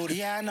 booty, booty.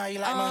 Yeah, I know you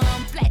like my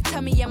flat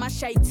tummy, yeah, my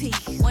shake tee.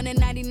 1 in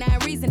 99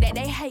 reason that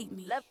they hate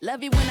me.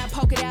 Love it when I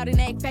poke it out and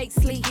act fake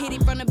sleep. Hit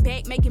it from the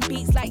back, making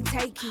beats like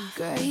Takey.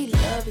 Girl, he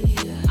love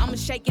it. I'ma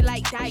shake it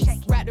like dice.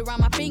 Wrapped around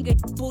my finger,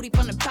 booty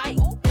from the bite.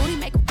 Booty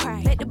make him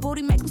cry, let the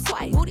booty make him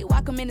swipe. Booty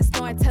walk him in the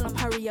store and tell him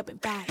hurry up and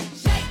buy it.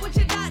 Shake what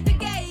your doctor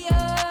gave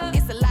ya.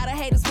 It's a lot of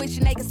haters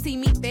wishing they could see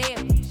me fail.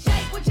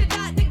 Shake what your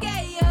doctor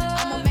gave ya.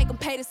 I'ma make him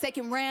pay the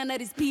second round of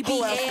this BBL.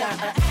 Who else got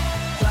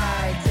a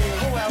like you?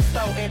 Who else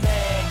throw it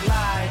back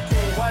like you?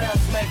 What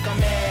else make them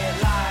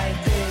mad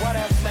like you? What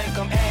else make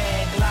them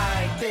act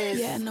like this?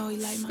 Yeah, I know he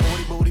like my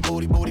booty,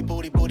 booty, booty, booty,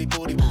 booty, booty,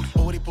 booty,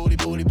 booty, booty,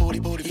 booty, booty,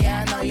 booty.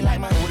 Yeah, I know you like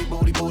my booty,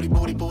 booty, booty,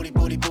 booty, booty,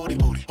 booty, booty,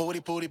 booty, booty,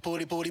 booty,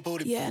 booty, booty,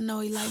 booty. Yeah, I know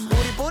he like my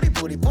booty, booty,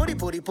 booty, booty,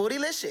 booty,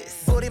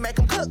 bootylicious. Booty make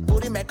him cook,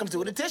 booty make him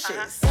do the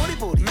dishes. Booty,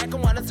 booty, make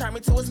him wanna turn me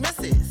to his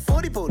missus.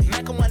 Booty, booty,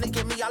 make him wanna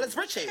give me all his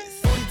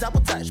riches. Booty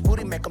double touch,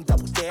 booty make him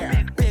double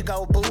dare. Big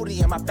old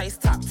booty in my face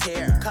top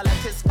tier.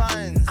 Collect his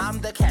funds, I'm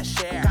the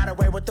cashier. Got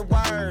away with the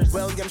words,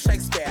 William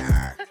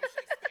Shakespeare.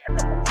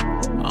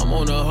 I'm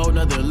on a whole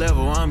nother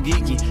level, I'm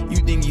geeky. You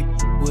think you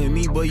with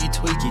me, boy, you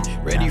tweaking.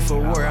 Ready for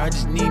war, I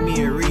just need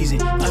me a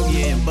reason. I'm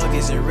getting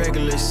buckets in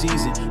regular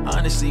season.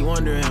 Honestly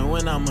wondering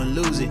when I'ma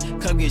lose it.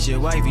 Come get your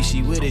wifey,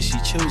 she with it, she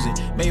choosing.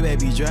 Maybe I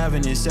be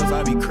driving itself,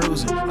 I be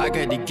cruising. I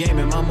got the game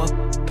in my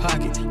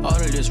pocket. All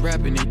of this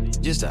rapping,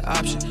 it just an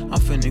option. I'm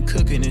finna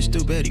cook it and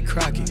stew Betty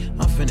Crockett.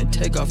 I'm finna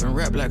take off and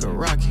rap like a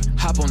rocket.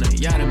 Hop on a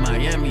yacht in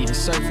Miami and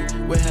surf it.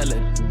 With hella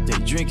they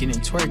drinking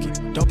and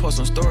twerking. Don't post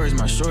on stories,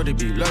 my shorty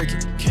be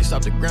lurking. Can't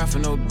stop the grind for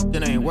no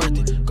that ain't worth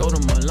it. Go to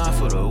Milan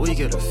for the week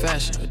of the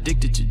fashion.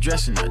 Addicted to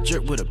dressing, I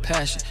drip with a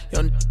passion.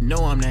 Y'all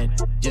know I'm that,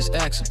 just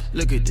ask them.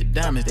 Look at the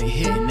diamonds, they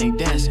hitting, they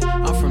dancing.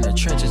 I'm from the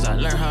trenches, I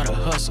learn how to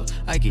hustle.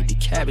 I get the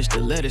cabbage,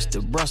 the lettuce,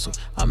 the Brussels.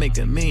 I make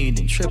 $1 million,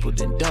 then triple,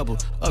 then double.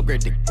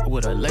 Upgrade the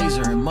with a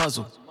laser and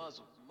muzzle.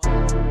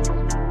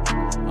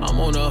 I'm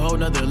on a whole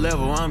nother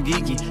level, I'm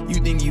geeky. You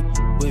think you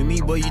with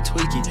me, boy, you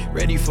tweaking.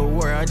 Ready for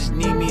war, I just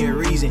need me a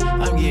reason.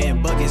 I'm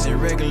getting buckets in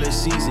regular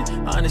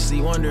season.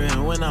 Honestly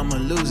wondering when I'ma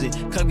lose it.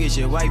 Come get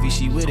your wifey,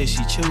 she with it,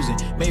 she choosing.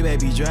 Maybe I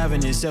be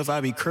driving itself, I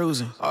be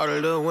cruising. All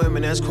the little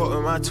women that's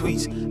quoting my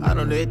tweets. I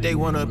don't know if they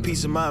want a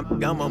piece of my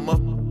I'm a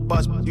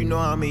boss, you know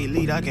I'm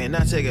elite. I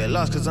cannot take a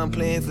loss, cause I'm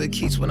playing for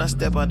keeps. When I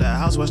step out the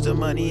house, watch the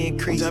money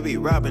increase. I be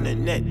robbing the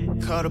net,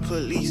 call the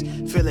police.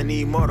 Feeling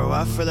immortal,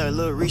 I feel like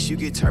Lil Reese. You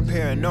get turned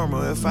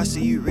paranormal if I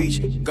see you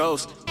reach.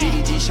 Ghost,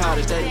 DDG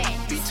shouters, they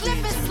be Slip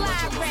and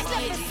slide wreck,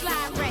 slip and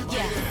slide wreck.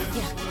 Yeah.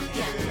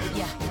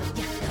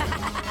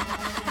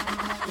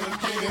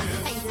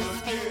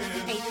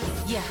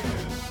 Yeah.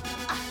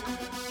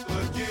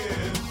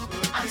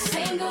 I'm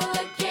single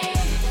again,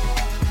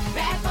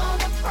 back on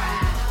the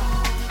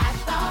prowl. I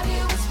thought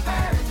it was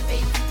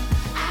perfect,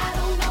 I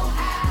don't know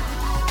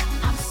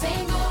how. I'm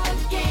single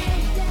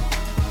again,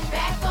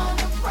 back on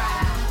the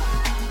prowl.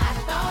 I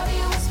thought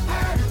it was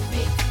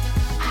perfect,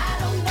 I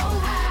don't know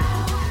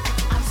how.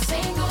 I'm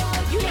single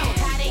again. You know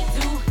how they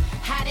do,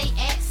 how they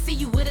act. See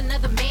you with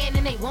another man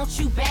and they want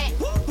you back.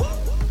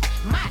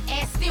 My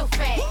ass still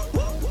fat.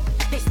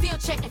 They still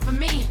checking for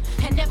me,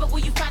 and never will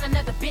you find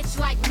another bitch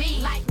like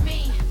me.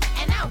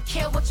 And I don't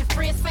care what your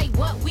friends say,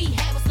 what we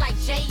had was like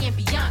Jay and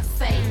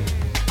Beyonce.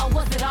 Or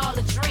was it all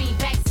a dream?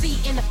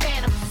 Backseat in the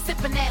Phantom,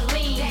 sipping that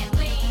lean.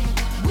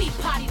 We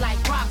party like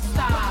rock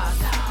stars,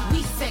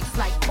 we sex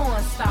like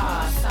porn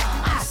stars.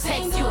 I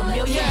text you $1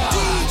 million.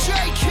 DJ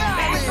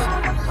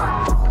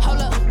Khaled.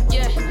 Hold up,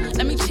 yeah,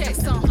 let me check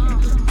some.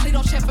 Please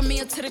don't check for me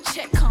until the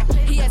check come.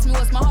 He asked me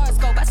what's my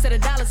horoscope, I said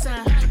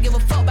 $. Give a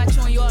fuck about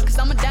you and yours, cause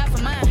I'ma die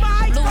for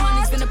mine. Blue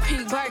honey's in a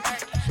pink Birkin.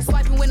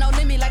 Swiping with no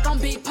limit like I'm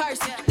big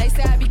person. They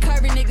say I be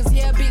curvy, niggas,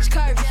 yeah, bitch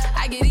curvy.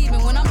 I get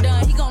even when I'm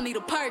done, he gon' need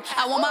a perk.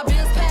 I want my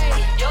bills paid,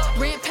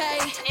 rent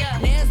paid,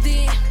 nails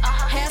did,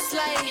 hair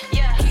slayed.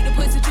 Keep the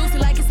pussy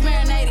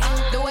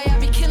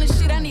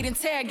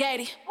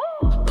interrogated.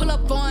 Pull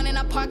up on and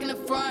I park in the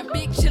front.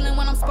 Big chillin'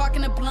 when I'm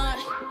sparking the blunt.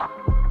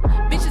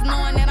 Bitches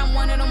knowing that I'm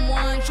one of them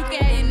ones. You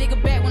can have your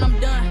nigga back when I'm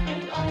done.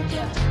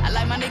 Yeah, I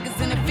like my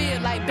niggas in the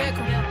field like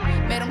Beckham.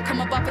 Made him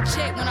come up off a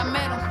check when I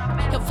met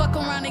him. He'll fuck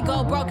around and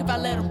go broke if I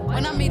let him.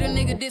 When I meet a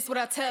nigga, this what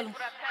I tell him.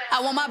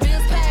 I want my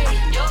bills paid,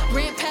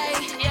 rent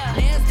paid,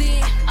 nails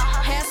did,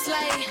 hair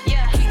slayed.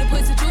 Keep the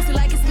pussy juicy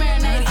like it's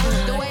marinated.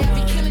 The way I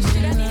be killing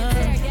shit, I need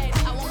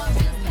interrogated. I want my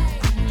bills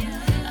paid.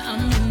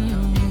 I'm in the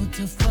mood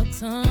to fuck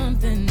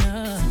something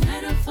up.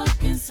 Tonight I'm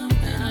fucking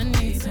something. I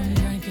need some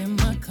drink in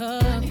my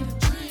cup.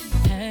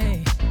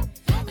 Hey,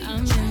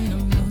 I'm in the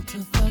mood to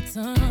fuck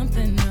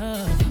something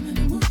up.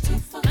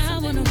 I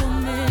wanna go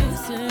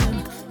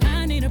missing.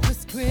 I need a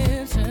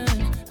prescription.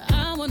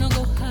 I wanna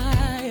go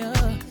higher.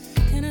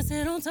 Can I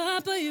sit on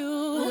top of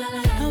you? I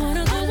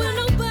wanna go where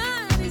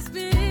nobody's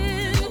been.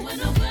 Have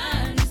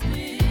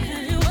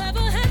you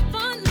ever had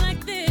fun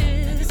like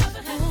this?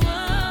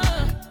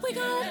 We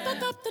gon'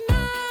 fuck up the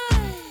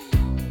night.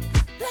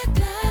 Black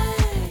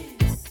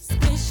lights,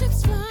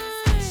 spaceships fly.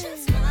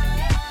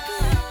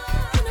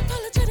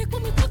 Unapologetic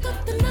when we fuck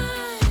up the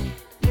night.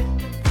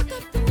 Fuck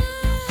up the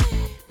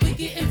night. We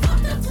getting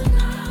fucked up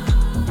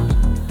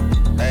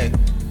tonight. Hey,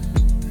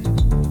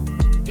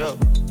 yo.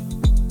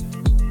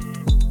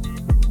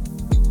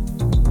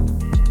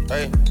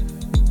 Hey,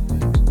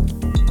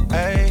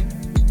 hey,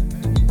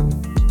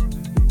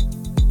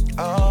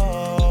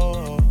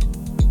 oh,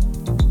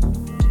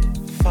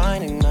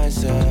 finding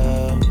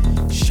myself,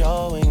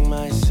 showing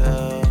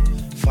myself,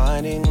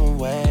 finding a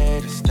way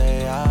to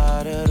stay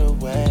out of the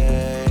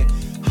way,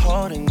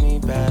 holding me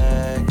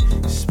back,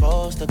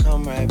 supposed to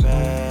come right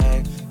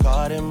back,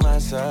 guarding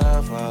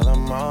myself while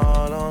I'm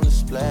all on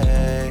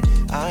display.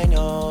 I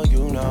know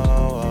you know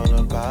all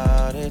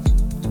about it.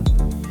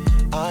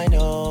 I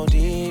know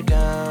deep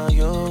down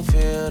you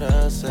feel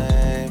the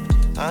same.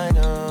 I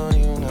know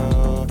you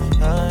know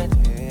I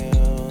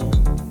feel.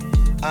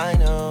 I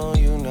know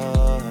you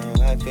know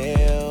how I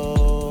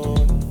feel.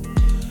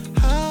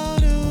 How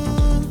do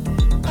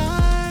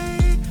I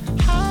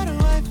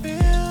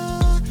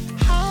feel?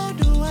 How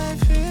do I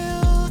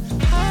feel?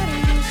 How do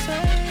you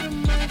say to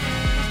my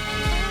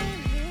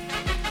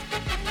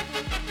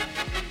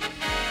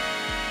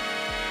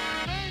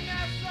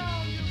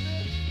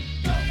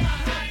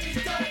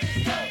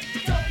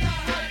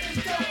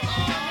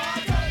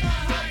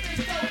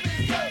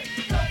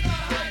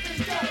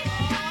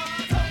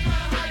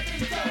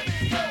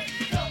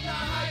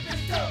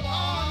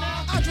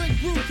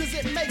cause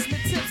it makes me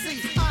tipsy.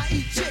 I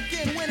eat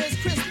chicken when it's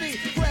crispy.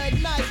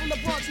 Greg Knight from the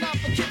Bronx, not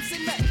Poughkeepsie.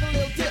 Make a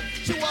little dip,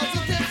 she was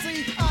a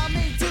dipsy. I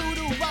mean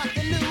doo-doo, rock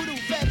the noodle.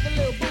 Fed the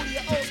little booty,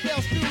 your old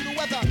spell stew. The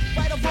weather,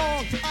 right or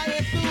wrong, I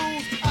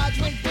enthuse. I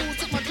drink booze,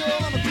 took my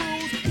girl on a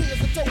cruise.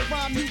 Here's a dope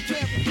rhyme you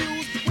can't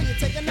refuse. When you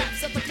take a nap,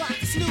 set the clock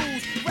to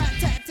snooze. Rat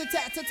tat tat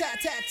tat tat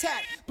tat tat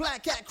tat.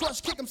 Black cat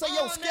crush, kick him, say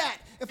yo scat.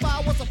 If I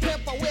was a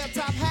pimp, I wear a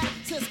top hat.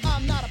 Since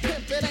I'm not a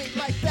pimp, it ain't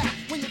like that.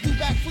 When you do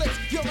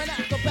backflips, you're an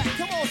acrobat.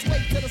 Come on, sway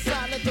to the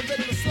side, let the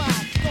rhythm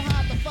slide. Don't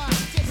hide the fire,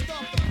 just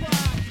stop the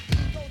pride.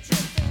 Ego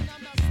tripping,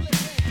 I'm not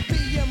slipping.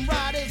 BM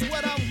ride is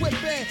what I'm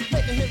whipping.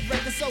 Make a hit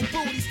record so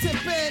booty's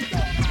tipping.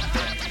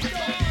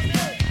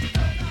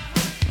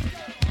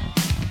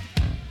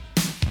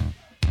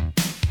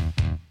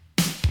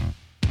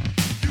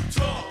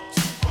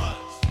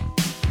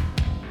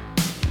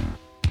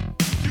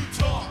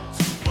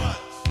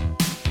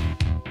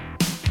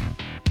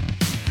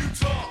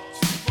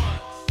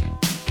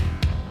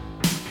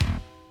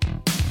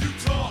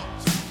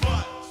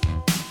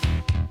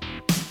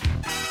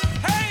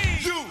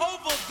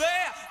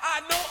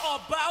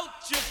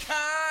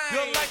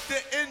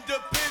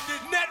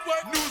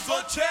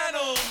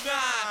 Channel 9.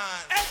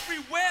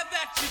 Everywhere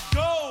that you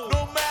go,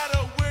 no matter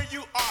where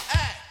you are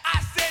at,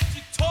 I said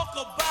you talk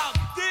about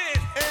this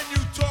and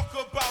you talk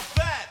about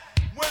that.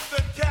 When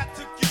the cat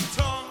took your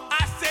tongue,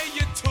 I say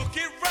you took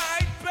it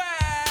right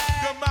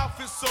back. Your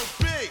mouth is so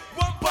big,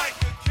 one bite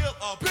could kill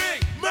a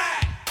Big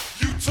Mac.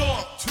 You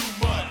talk too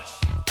much.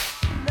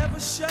 Never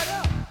shut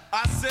up.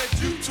 I said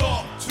you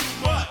talk too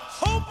much.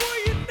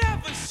 Homeboy, you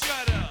never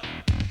shut up.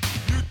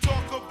 You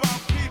talk about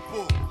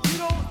people you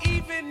don't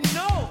even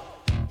know.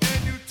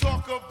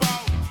 Talk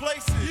about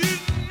places you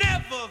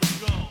never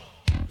go.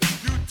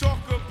 You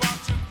talk about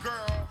your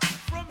girl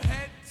from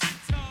head to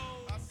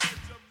toe. I said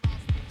your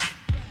mouth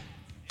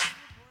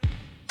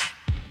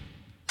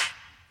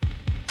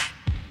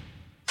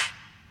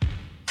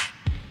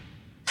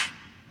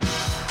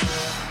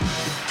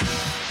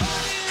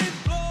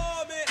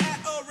unemployment at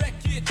a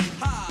record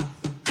high.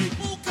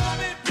 People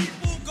coming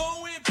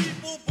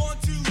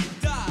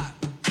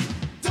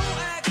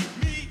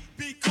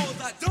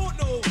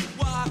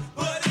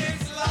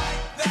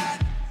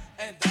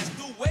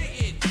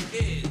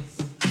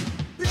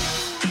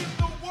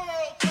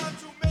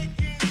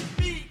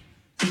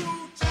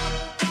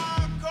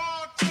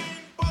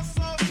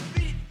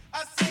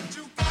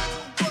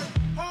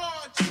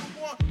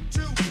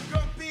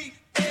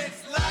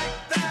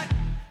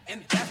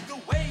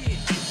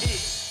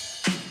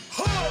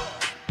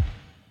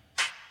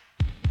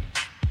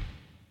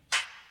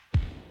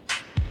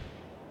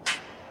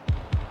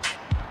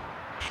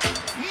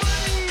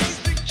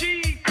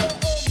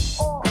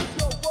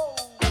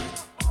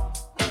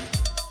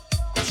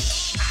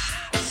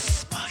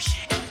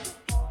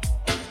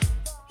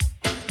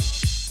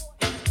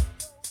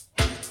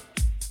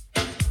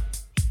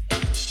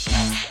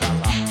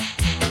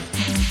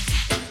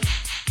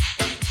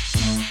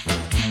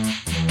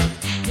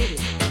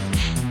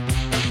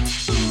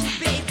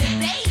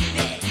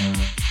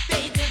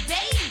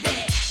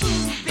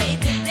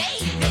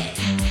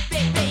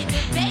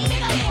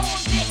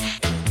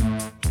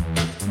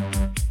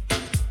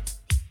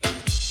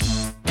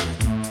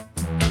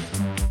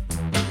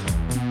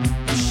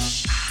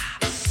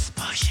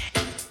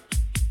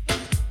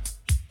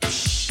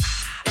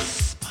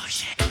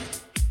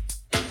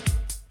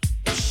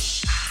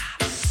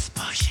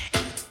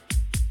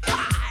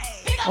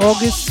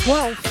August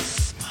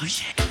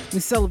 12th, we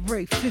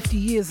celebrate 50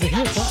 years of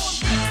hip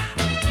hop.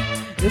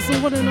 It's the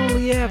one and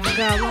only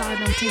Africa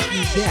Live. I'm taking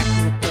you back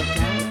real quick,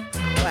 out.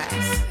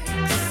 Classics.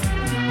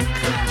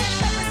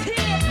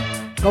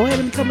 Go ahead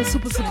and become a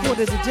super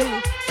supporter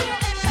today.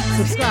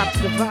 Subscribe to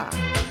the vibe.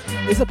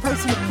 It's a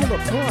personal pull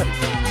up party.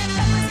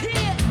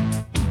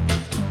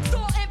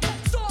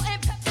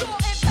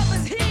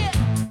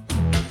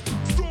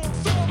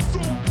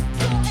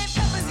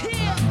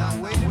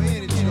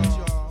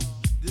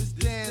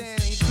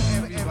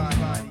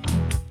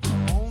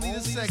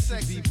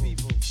 Sexy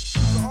people. So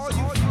all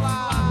you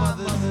fly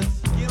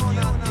mothers, get on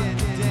out there and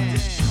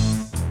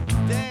dance.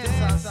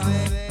 Dance, I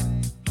said.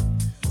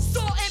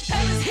 Salt and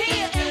pepper's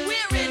here and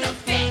we're in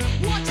effect.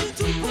 Want you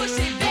to push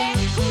it back.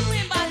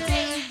 Cooling by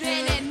day,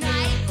 then at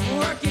night,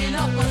 working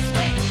up a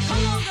sweat.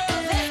 Come on,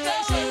 girls, let's go.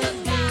 Show the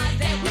guys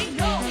that we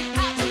know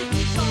how to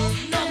become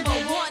number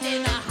one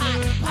in a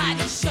hot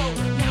body show.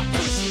 Now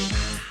push it.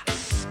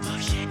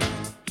 Push it.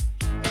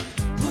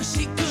 Push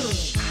it good.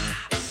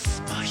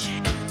 Push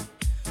it.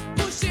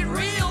 Push it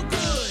real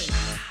good.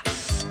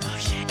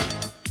 Push it.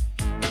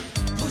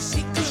 Push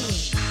it good.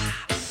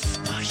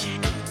 Push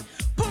it.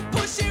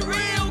 Push it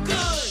real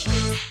good.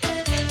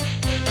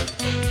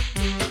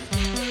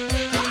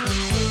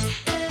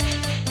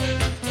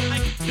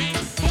 Big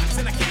butts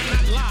and I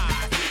cannot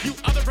lie. You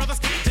other brothers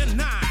can't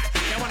deny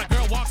that when a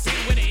girl walks in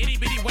with an itty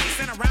bitty waist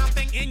and a round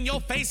thing in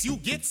your face, you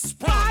get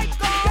sprung.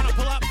 Wanna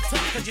pull up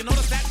tough, cause you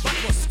notice that butt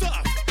was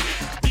stuffed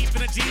deep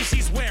in the jeans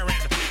she's wearing.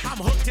 I'm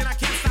hooked and I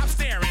can't stop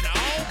staring.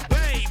 Oh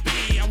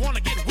baby, I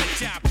wanna get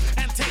whipped up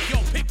and take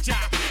your picture.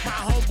 My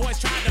homeboys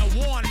tried to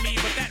warn me,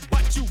 but that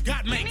butt you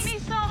got makes me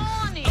so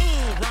horny.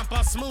 Ooh,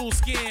 rumpa smooth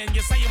skin.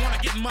 You say you wanna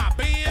get in my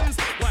bins?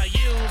 Well,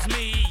 use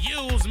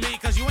me,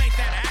 cause you ain't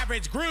that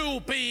average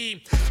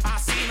groupie. I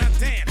seen her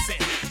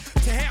dancing.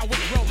 To hell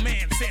with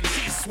romancing.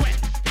 She's sweat,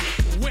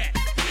 wet,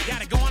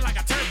 got it going like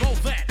a turbo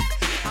vet.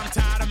 I'm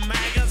tired of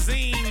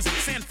magazines,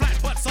 saying flat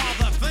butts all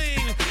the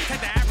thing.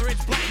 Take the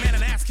average black man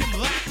and ask him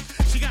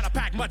that. She gotta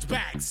pack much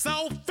back.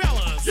 So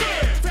fellas,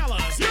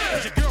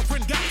 is your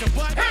girlfriend got your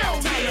butt?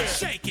 Hell tell her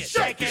shake it,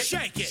 shake it,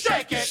 shake it,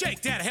 shake it,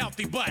 shake that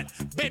healthy butt.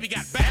 Baby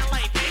got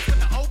ballet feet with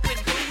the open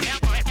booty.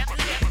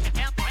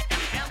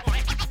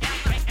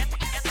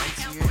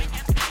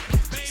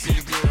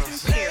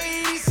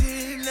 Ladies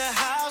in the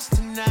house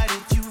tonight,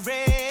 if you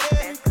ready.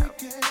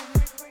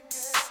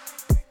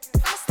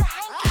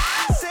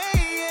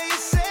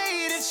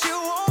 Say that you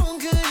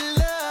want good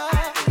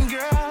love.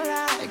 Girl,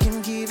 I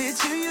can give it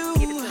to you.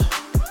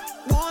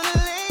 Wanna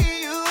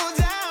lay you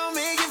down,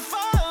 make you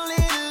fall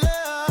in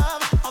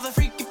love. All the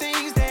freaky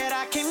things that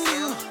I can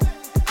do.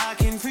 I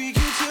can freak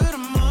you to the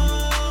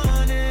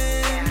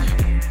morning.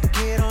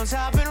 Get on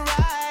top and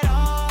ride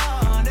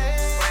on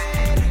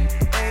it.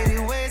 80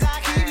 ways I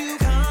keep you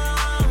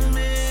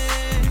coming.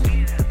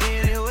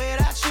 Any way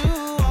that you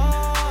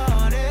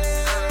want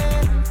it.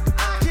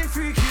 I can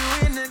freak you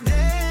in the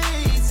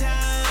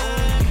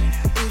daytime.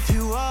 If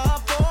you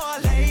up for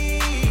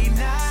late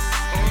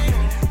night,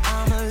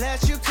 I'ma let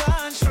you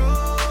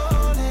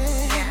control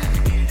it.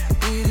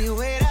 Any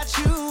way that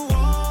you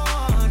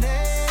want it.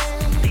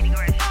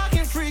 I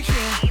can freak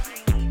you.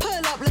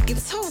 Pull up looking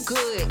too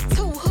good.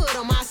 Too hood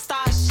on my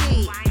star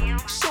sheet.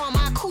 Showing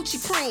my coochie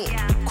print.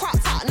 Crop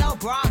top, no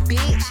bra,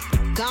 bitch.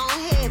 Go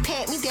ahead,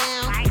 pat me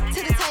down.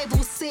 To the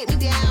table, sit me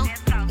down.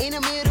 In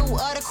the middle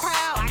of the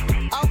crowd.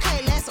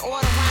 Okay, let's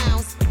order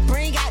rounds.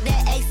 Bring out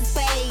that ace of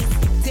spades.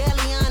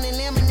 Delion and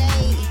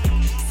lemonade.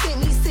 Sit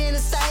me center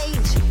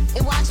stage.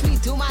 And watch me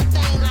do my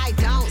thing like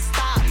don't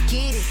stop.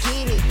 Get it.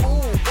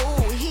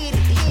 Ooh, hit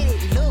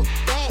it. Look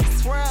back,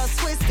 swirl,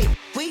 twist it.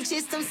 We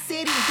just some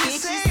city You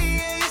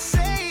bitches.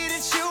 say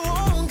that you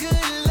want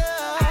good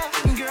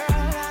love. Girl,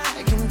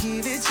 I can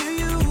give it to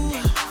you.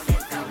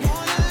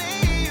 Wanna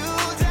lay you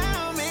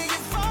down, make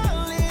you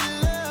fall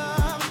in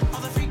love.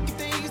 All the freaky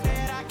things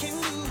that I can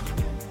do.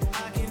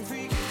 I can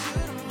freak you to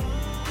the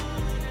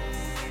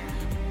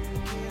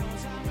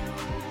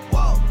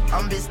Whoa,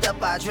 I'm a big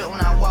step, I drip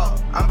when I walk.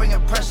 I'm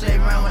bringing pressure, they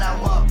run when I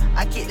walk.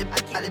 I kick the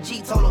out the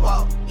G, told her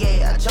walk.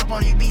 Yeah, I jump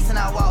on these beats and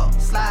I walk.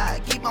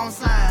 Slide, keep on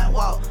sliding,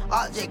 walk.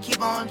 Object,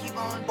 keep on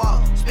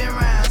walk. Spin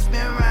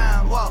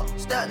around, walk.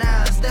 Step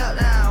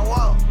down,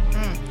 walk.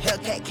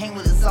 Hellcat came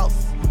with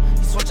exhaust.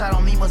 You switch out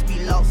on me, must be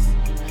lost.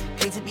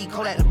 KTB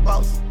Kodak the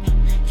boss.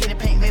 Kitty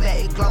paint, maybe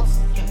it gloss.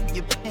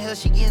 You in here,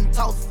 she getting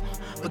toast.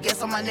 But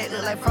guess on my neck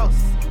look like frost.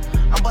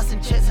 I'm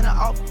busting checks in the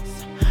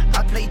office.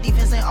 I play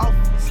defense in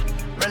office.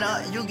 Run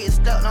up, you get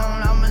stuck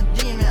on. I'm a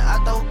demon, I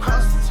throw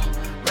crosses.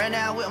 Ran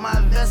out with my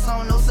vest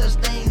on, no such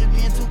thing as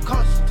being too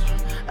cautious.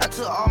 I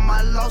took all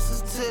my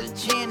losses to the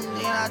chin and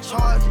then I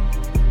charged it.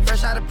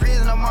 Fresh out of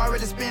prison, I'm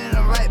already spinning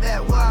them right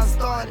back where I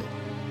started.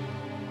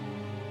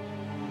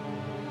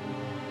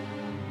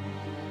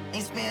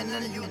 Ain't sparing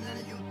none of you.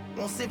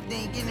 Won't sympathy,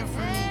 ain't getting it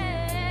from me.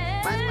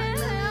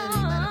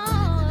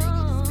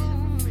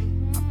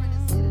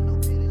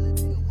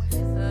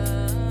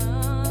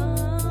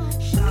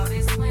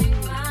 Shawty swing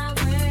my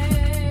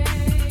way.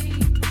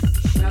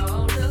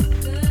 Sure look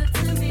good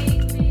to me.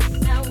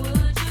 Now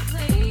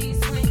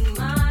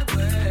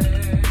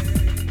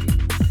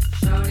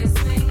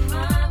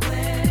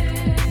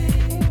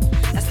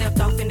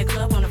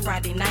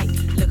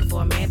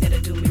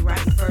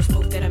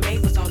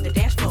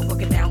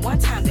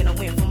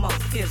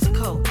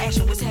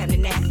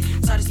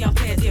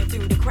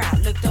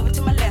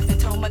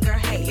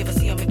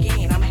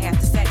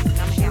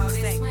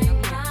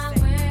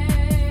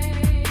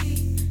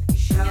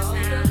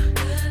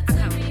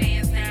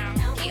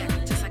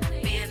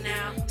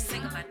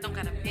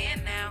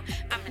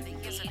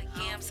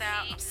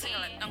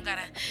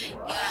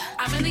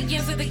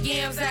yams of the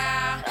yams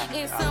out.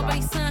 In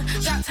somebody's son,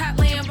 drop top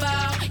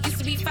Lambo. Used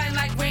to be fighting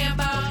like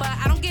Rambo, but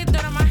I don't get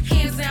dirt on my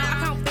hands now.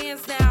 I count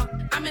bands now.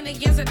 I'm in the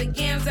yams of the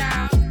yams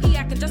out. He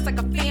acting just like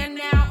a fan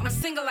now. I'm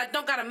single, I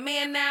don't got a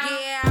man now.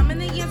 Yeah, I'm in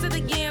the yams of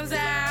the yams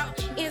out.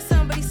 In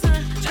somebody's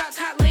son, drop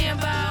top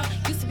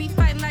Lambo. Used to be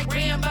fighting like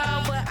Rambo,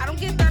 but I don't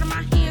get dirt on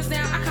my hands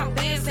now. I count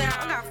bands now.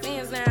 I got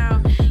fans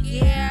now.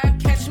 Yeah,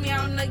 catch me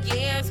out in the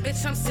yams.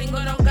 Bitch, I'm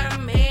single, don't got a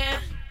man.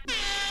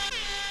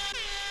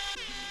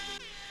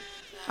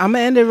 I'm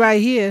gonna end it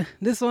right here.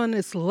 This one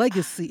is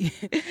Legacy.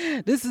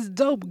 This is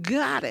Dope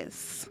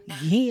Goddess.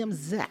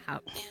 Yams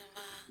out.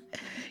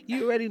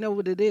 You already know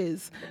what it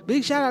is.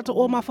 Big shout out to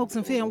all my folks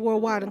in fan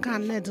worldwide and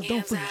continental.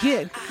 Don't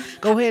forget,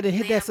 go ahead and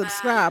hit that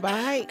subscribe, all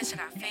right?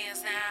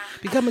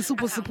 Become a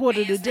super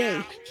supporter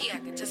today.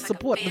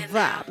 Support the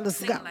vibe.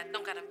 Let's go.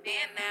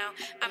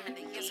 I'm in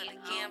the yams of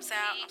the yams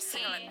out. I'm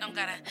single, I don't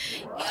gotta.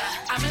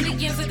 I'm in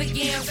the yams of the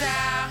yams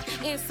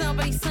out. In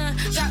somebody's son,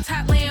 drop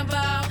top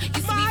Lambo. Used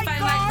to be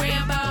fighting like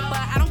Rambo, but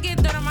I don't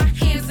get dirt on my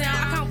hands now.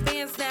 I count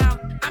bands now.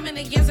 I'm in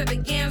the yams of the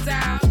yams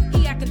out.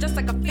 He acting just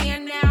like a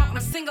fan now. I'm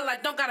single, I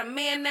don't got a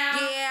man now.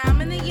 Yeah, I'm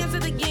in the yams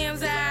of the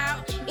yams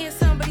out. In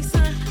somebody's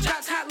son,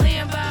 drop top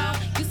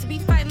Lambo. Used to be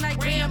fighting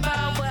like Rambo,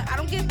 but I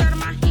don't get dirt on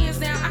my hands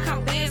now. I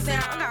count bands now.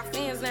 I got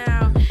fans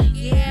now.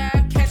 Yeah,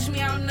 catch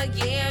me out in the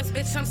yams.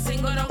 Bitch, I'm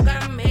single, don't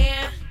got a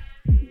man.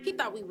 He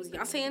thought we was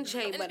Beyonce and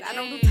Jay, but I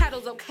don't do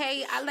titles,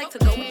 okay? I like to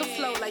go with the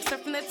flow, like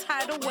surfing the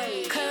tidal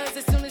wave. Cause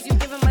as soon as you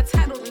give them a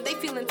title, then they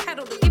feel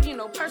entitled to give you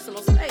no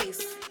personal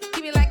space.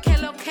 Keep it like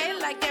Kello K,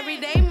 like every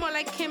day, more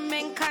like Kim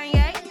and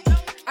Kanye.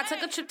 I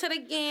took a trip to the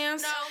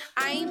yams.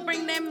 I ain't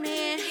bring that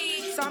man.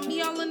 Saw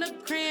me all in the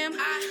gram.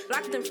 I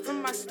blocked him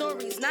from my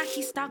stories. Now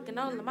he stalking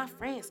all of my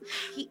friends.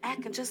 He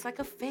acting just like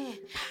a fan.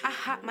 I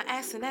hop my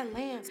ass in that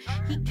lambs.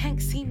 He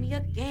can't see me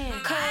again.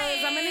 Cause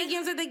I'm in the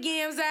yams of the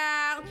yams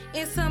out.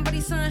 In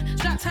somebody's son,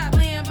 drop top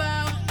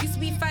Lambo. Used to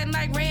be fighting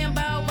like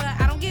Rambo, but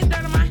I don't get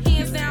dirt on my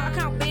hands now. I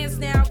count bands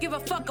now. Give a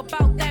fuck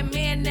about that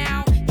man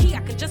now. He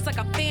acting just like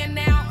a fan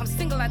now. I'm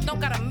single, I don't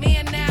got a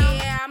man now.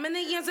 Yeah, I'm in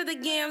the yams of the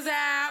yams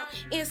out.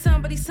 In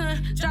somebody's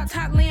son, drop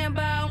top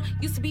Lambo.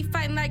 Used to be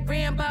fighting like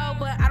Rambo,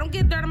 but I don't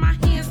get dirt on my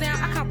hands now.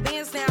 I count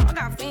bands now, I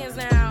got fans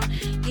now.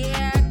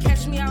 Yeah,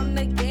 catch me out in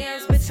the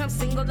yams. Bitch, I'm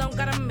single, don't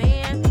got a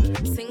man.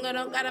 Single,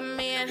 don't got a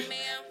man.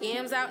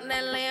 Yams out in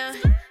that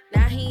land.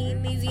 Now he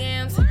eating these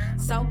yams.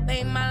 So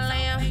ain't my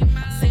lamb.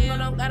 Single,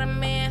 don't got a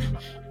man.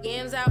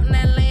 Yams out in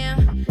that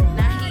land.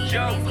 Now he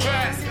eating these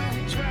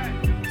yams.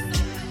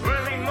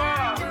 Really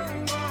more.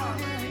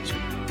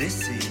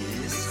 This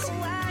is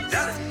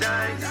Dallas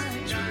Dimes.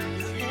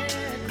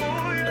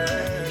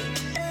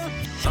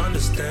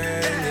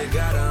 Understand, you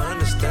gotta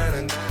understand,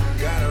 and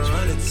gotta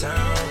run the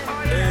town.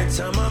 Every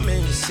time I'm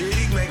in your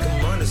city, make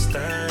them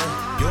understand.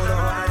 You know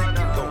how they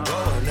gon' go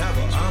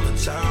whenever I'm in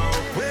town.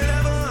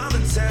 Whenever I'm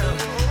in town,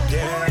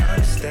 yeah, I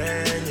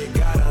understand. You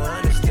gotta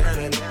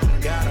understand,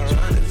 and gotta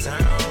run the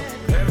town.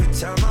 Every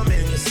time I'm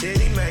in your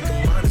city, make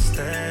them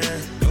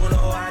understand. You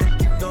know how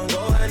they gon'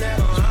 go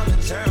whenever I'm in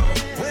town.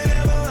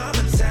 Whenever I'm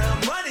in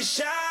town, money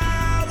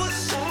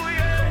showers,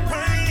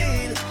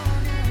 rain,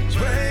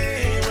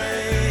 rain,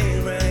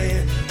 rain,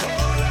 rain.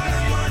 Whole lot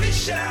of money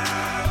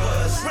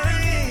showers,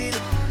 rain,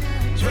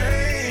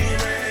 rain,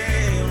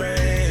 rain,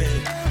 rain.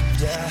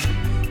 Yeah.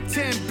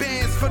 10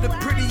 bands for the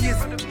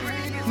prettiest.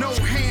 No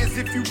hands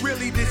if you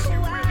really this.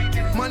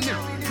 My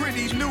nigga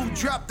pretty new,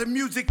 drop the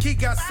music, he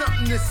got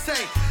something to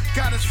say.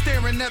 Got us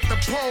staring at the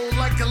pole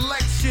like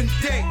election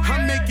day.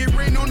 I make it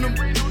rain on them,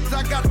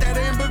 I got that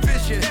amber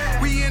vision.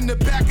 We in the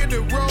back of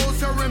the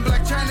roads, her in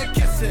black China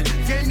kissing.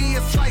 Gave me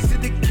a slice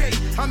of the cake,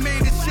 I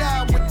made it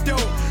shy with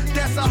dough.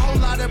 That's a whole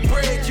lot of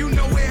bread, you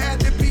know it had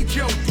to be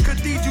Joe.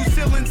 Cathedral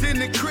ceilings in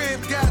the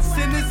crib, got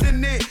sinners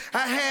in it.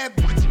 I had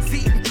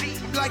seating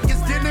like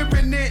it's dinner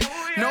in it.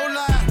 No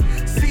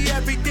lie, see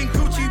everything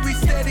Gucci, we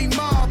steady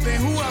mobbing.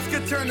 Who else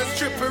could turn a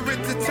stripper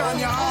into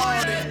Tanya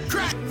Harding?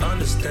 Crack.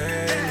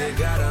 Understand, you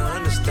gotta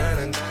understand,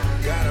 and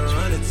gotta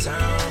run the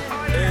town.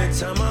 Every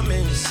time I'm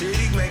in your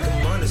city, make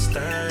them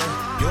understand.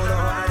 You know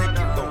how they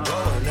gon' go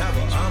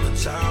whenever I'm in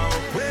town.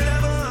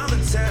 Whenever I'm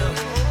in town,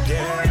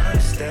 yeah, I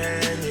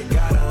understand. You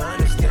gotta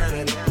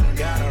understand, and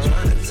gotta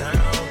run the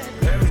town.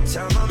 Every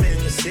time I'm in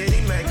your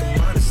city, make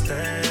them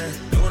understand.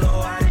 You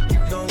know how they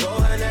gon' go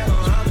whenever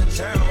I'm in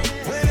town.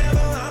 Whenever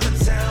I'm in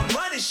town,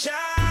 money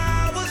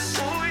showers,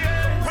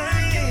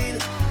 rain,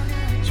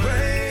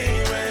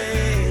 rain,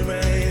 rain,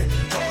 rain.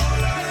 Whole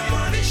lot of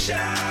money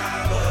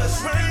showers,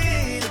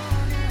 rain,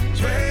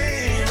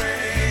 rain,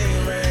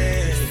 rain,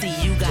 rain. See,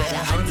 you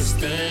gotta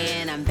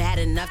understand, I'm bad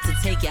enough to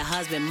take your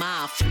husband,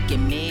 my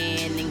fucking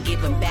man, and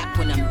give him back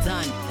when I'm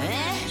done.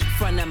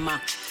 Front of my,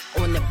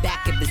 on the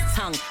back of his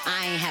tongue.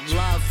 I ain't have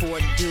love for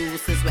a dude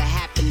since what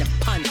happened to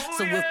Pun.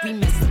 So if we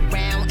mess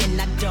around and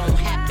I don't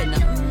happen to,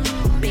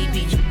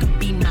 baby, you could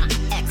be my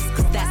ex,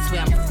 cause that's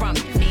where I'm from.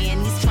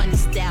 Man, these funny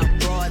style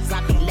broads,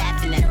 I be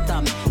laughing at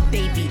them.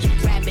 Baby,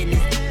 grabbing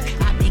his,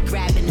 I be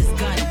grabbing his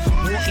gun.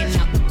 Walking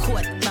out the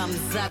court,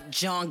 thumbs up,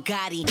 John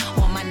Gotti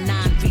on my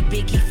 9-3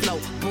 Biggie flow.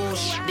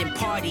 Bullshit and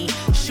party.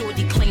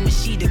 Shorty claiming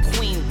she the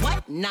queen.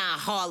 What? Nah,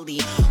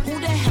 Harley. Who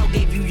the hell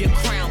gave you your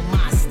crown?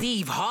 My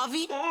Steve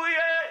Harvey? Oh,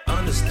 yeah.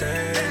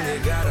 Understand,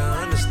 you gotta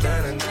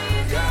understand, and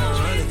you gotta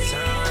run the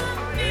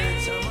town.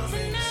 Every time I'm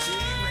in the city,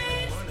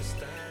 make them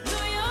understand.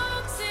 New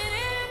York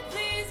City,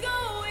 please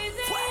go easy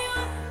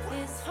on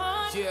this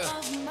heart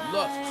of mine.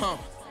 Look,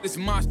 this is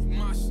my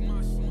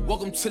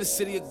welcome to the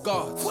city of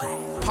gods.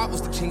 Pop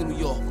was the king of New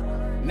York.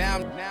 Now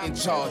I'm in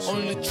charge.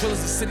 Only the drillers,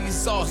 the city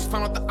is ours.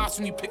 Find out the ops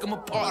when you pick them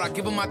apart. I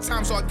give them my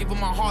time, so I give them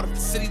my heart. If the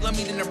city love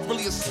me, then they're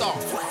really a star.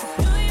 New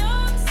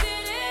York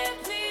City,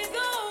 please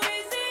go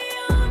easy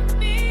on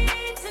me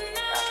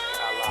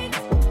tonight.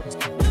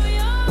 New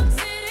York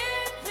City,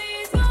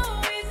 please go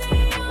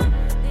easy on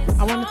this.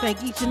 I want to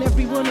thank each and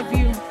every one of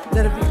you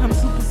that have become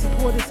super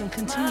supporters and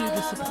continue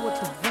to support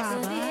the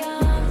vibe.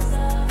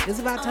 Right? It's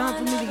about time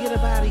for me to get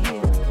up out of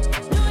here.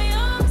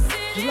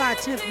 July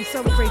 10th, we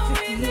celebrate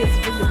 50 years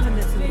of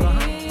independence in the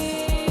Bahamas.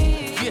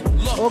 Yeah,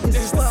 look, August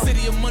this is the 12th.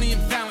 city of money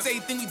and balance.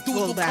 Everything we do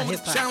is gonna come with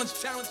a hip-hop. challenge.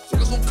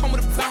 Niggas gon' come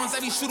with a balance.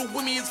 Every shooter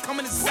with me is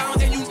coming in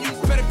silence. And you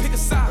better pick a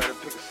side.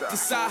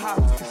 Decide how.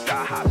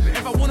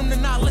 If I want them to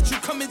not let you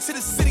come into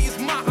the city, it's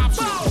my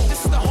option.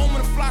 This is the home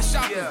of the fly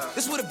shopping.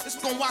 This where the bitch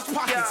gon' watch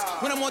pockets.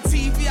 When I'm on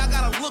TV, I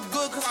gotta look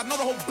good, cause I know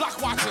the whole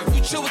block watching. We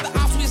chill with the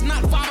ops, we is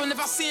not vibing. If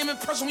I see him in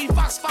person, we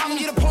Fox 5 him.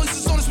 Yeah, the police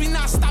is on us, we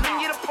not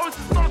stopping. Yeah, the police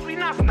is on us, we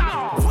not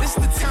stopping. This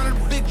is the town of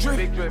the big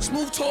drip.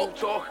 Smooth talk.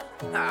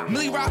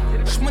 Millie Rock,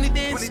 Money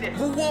Dance,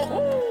 Woo Walk.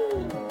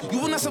 You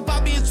will not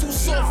survive being too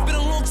soft. Been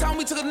a long time,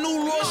 we took a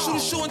new law. Shoot a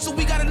show until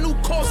we got a new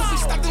cause. If we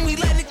stop, then we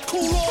letting it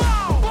cool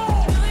off.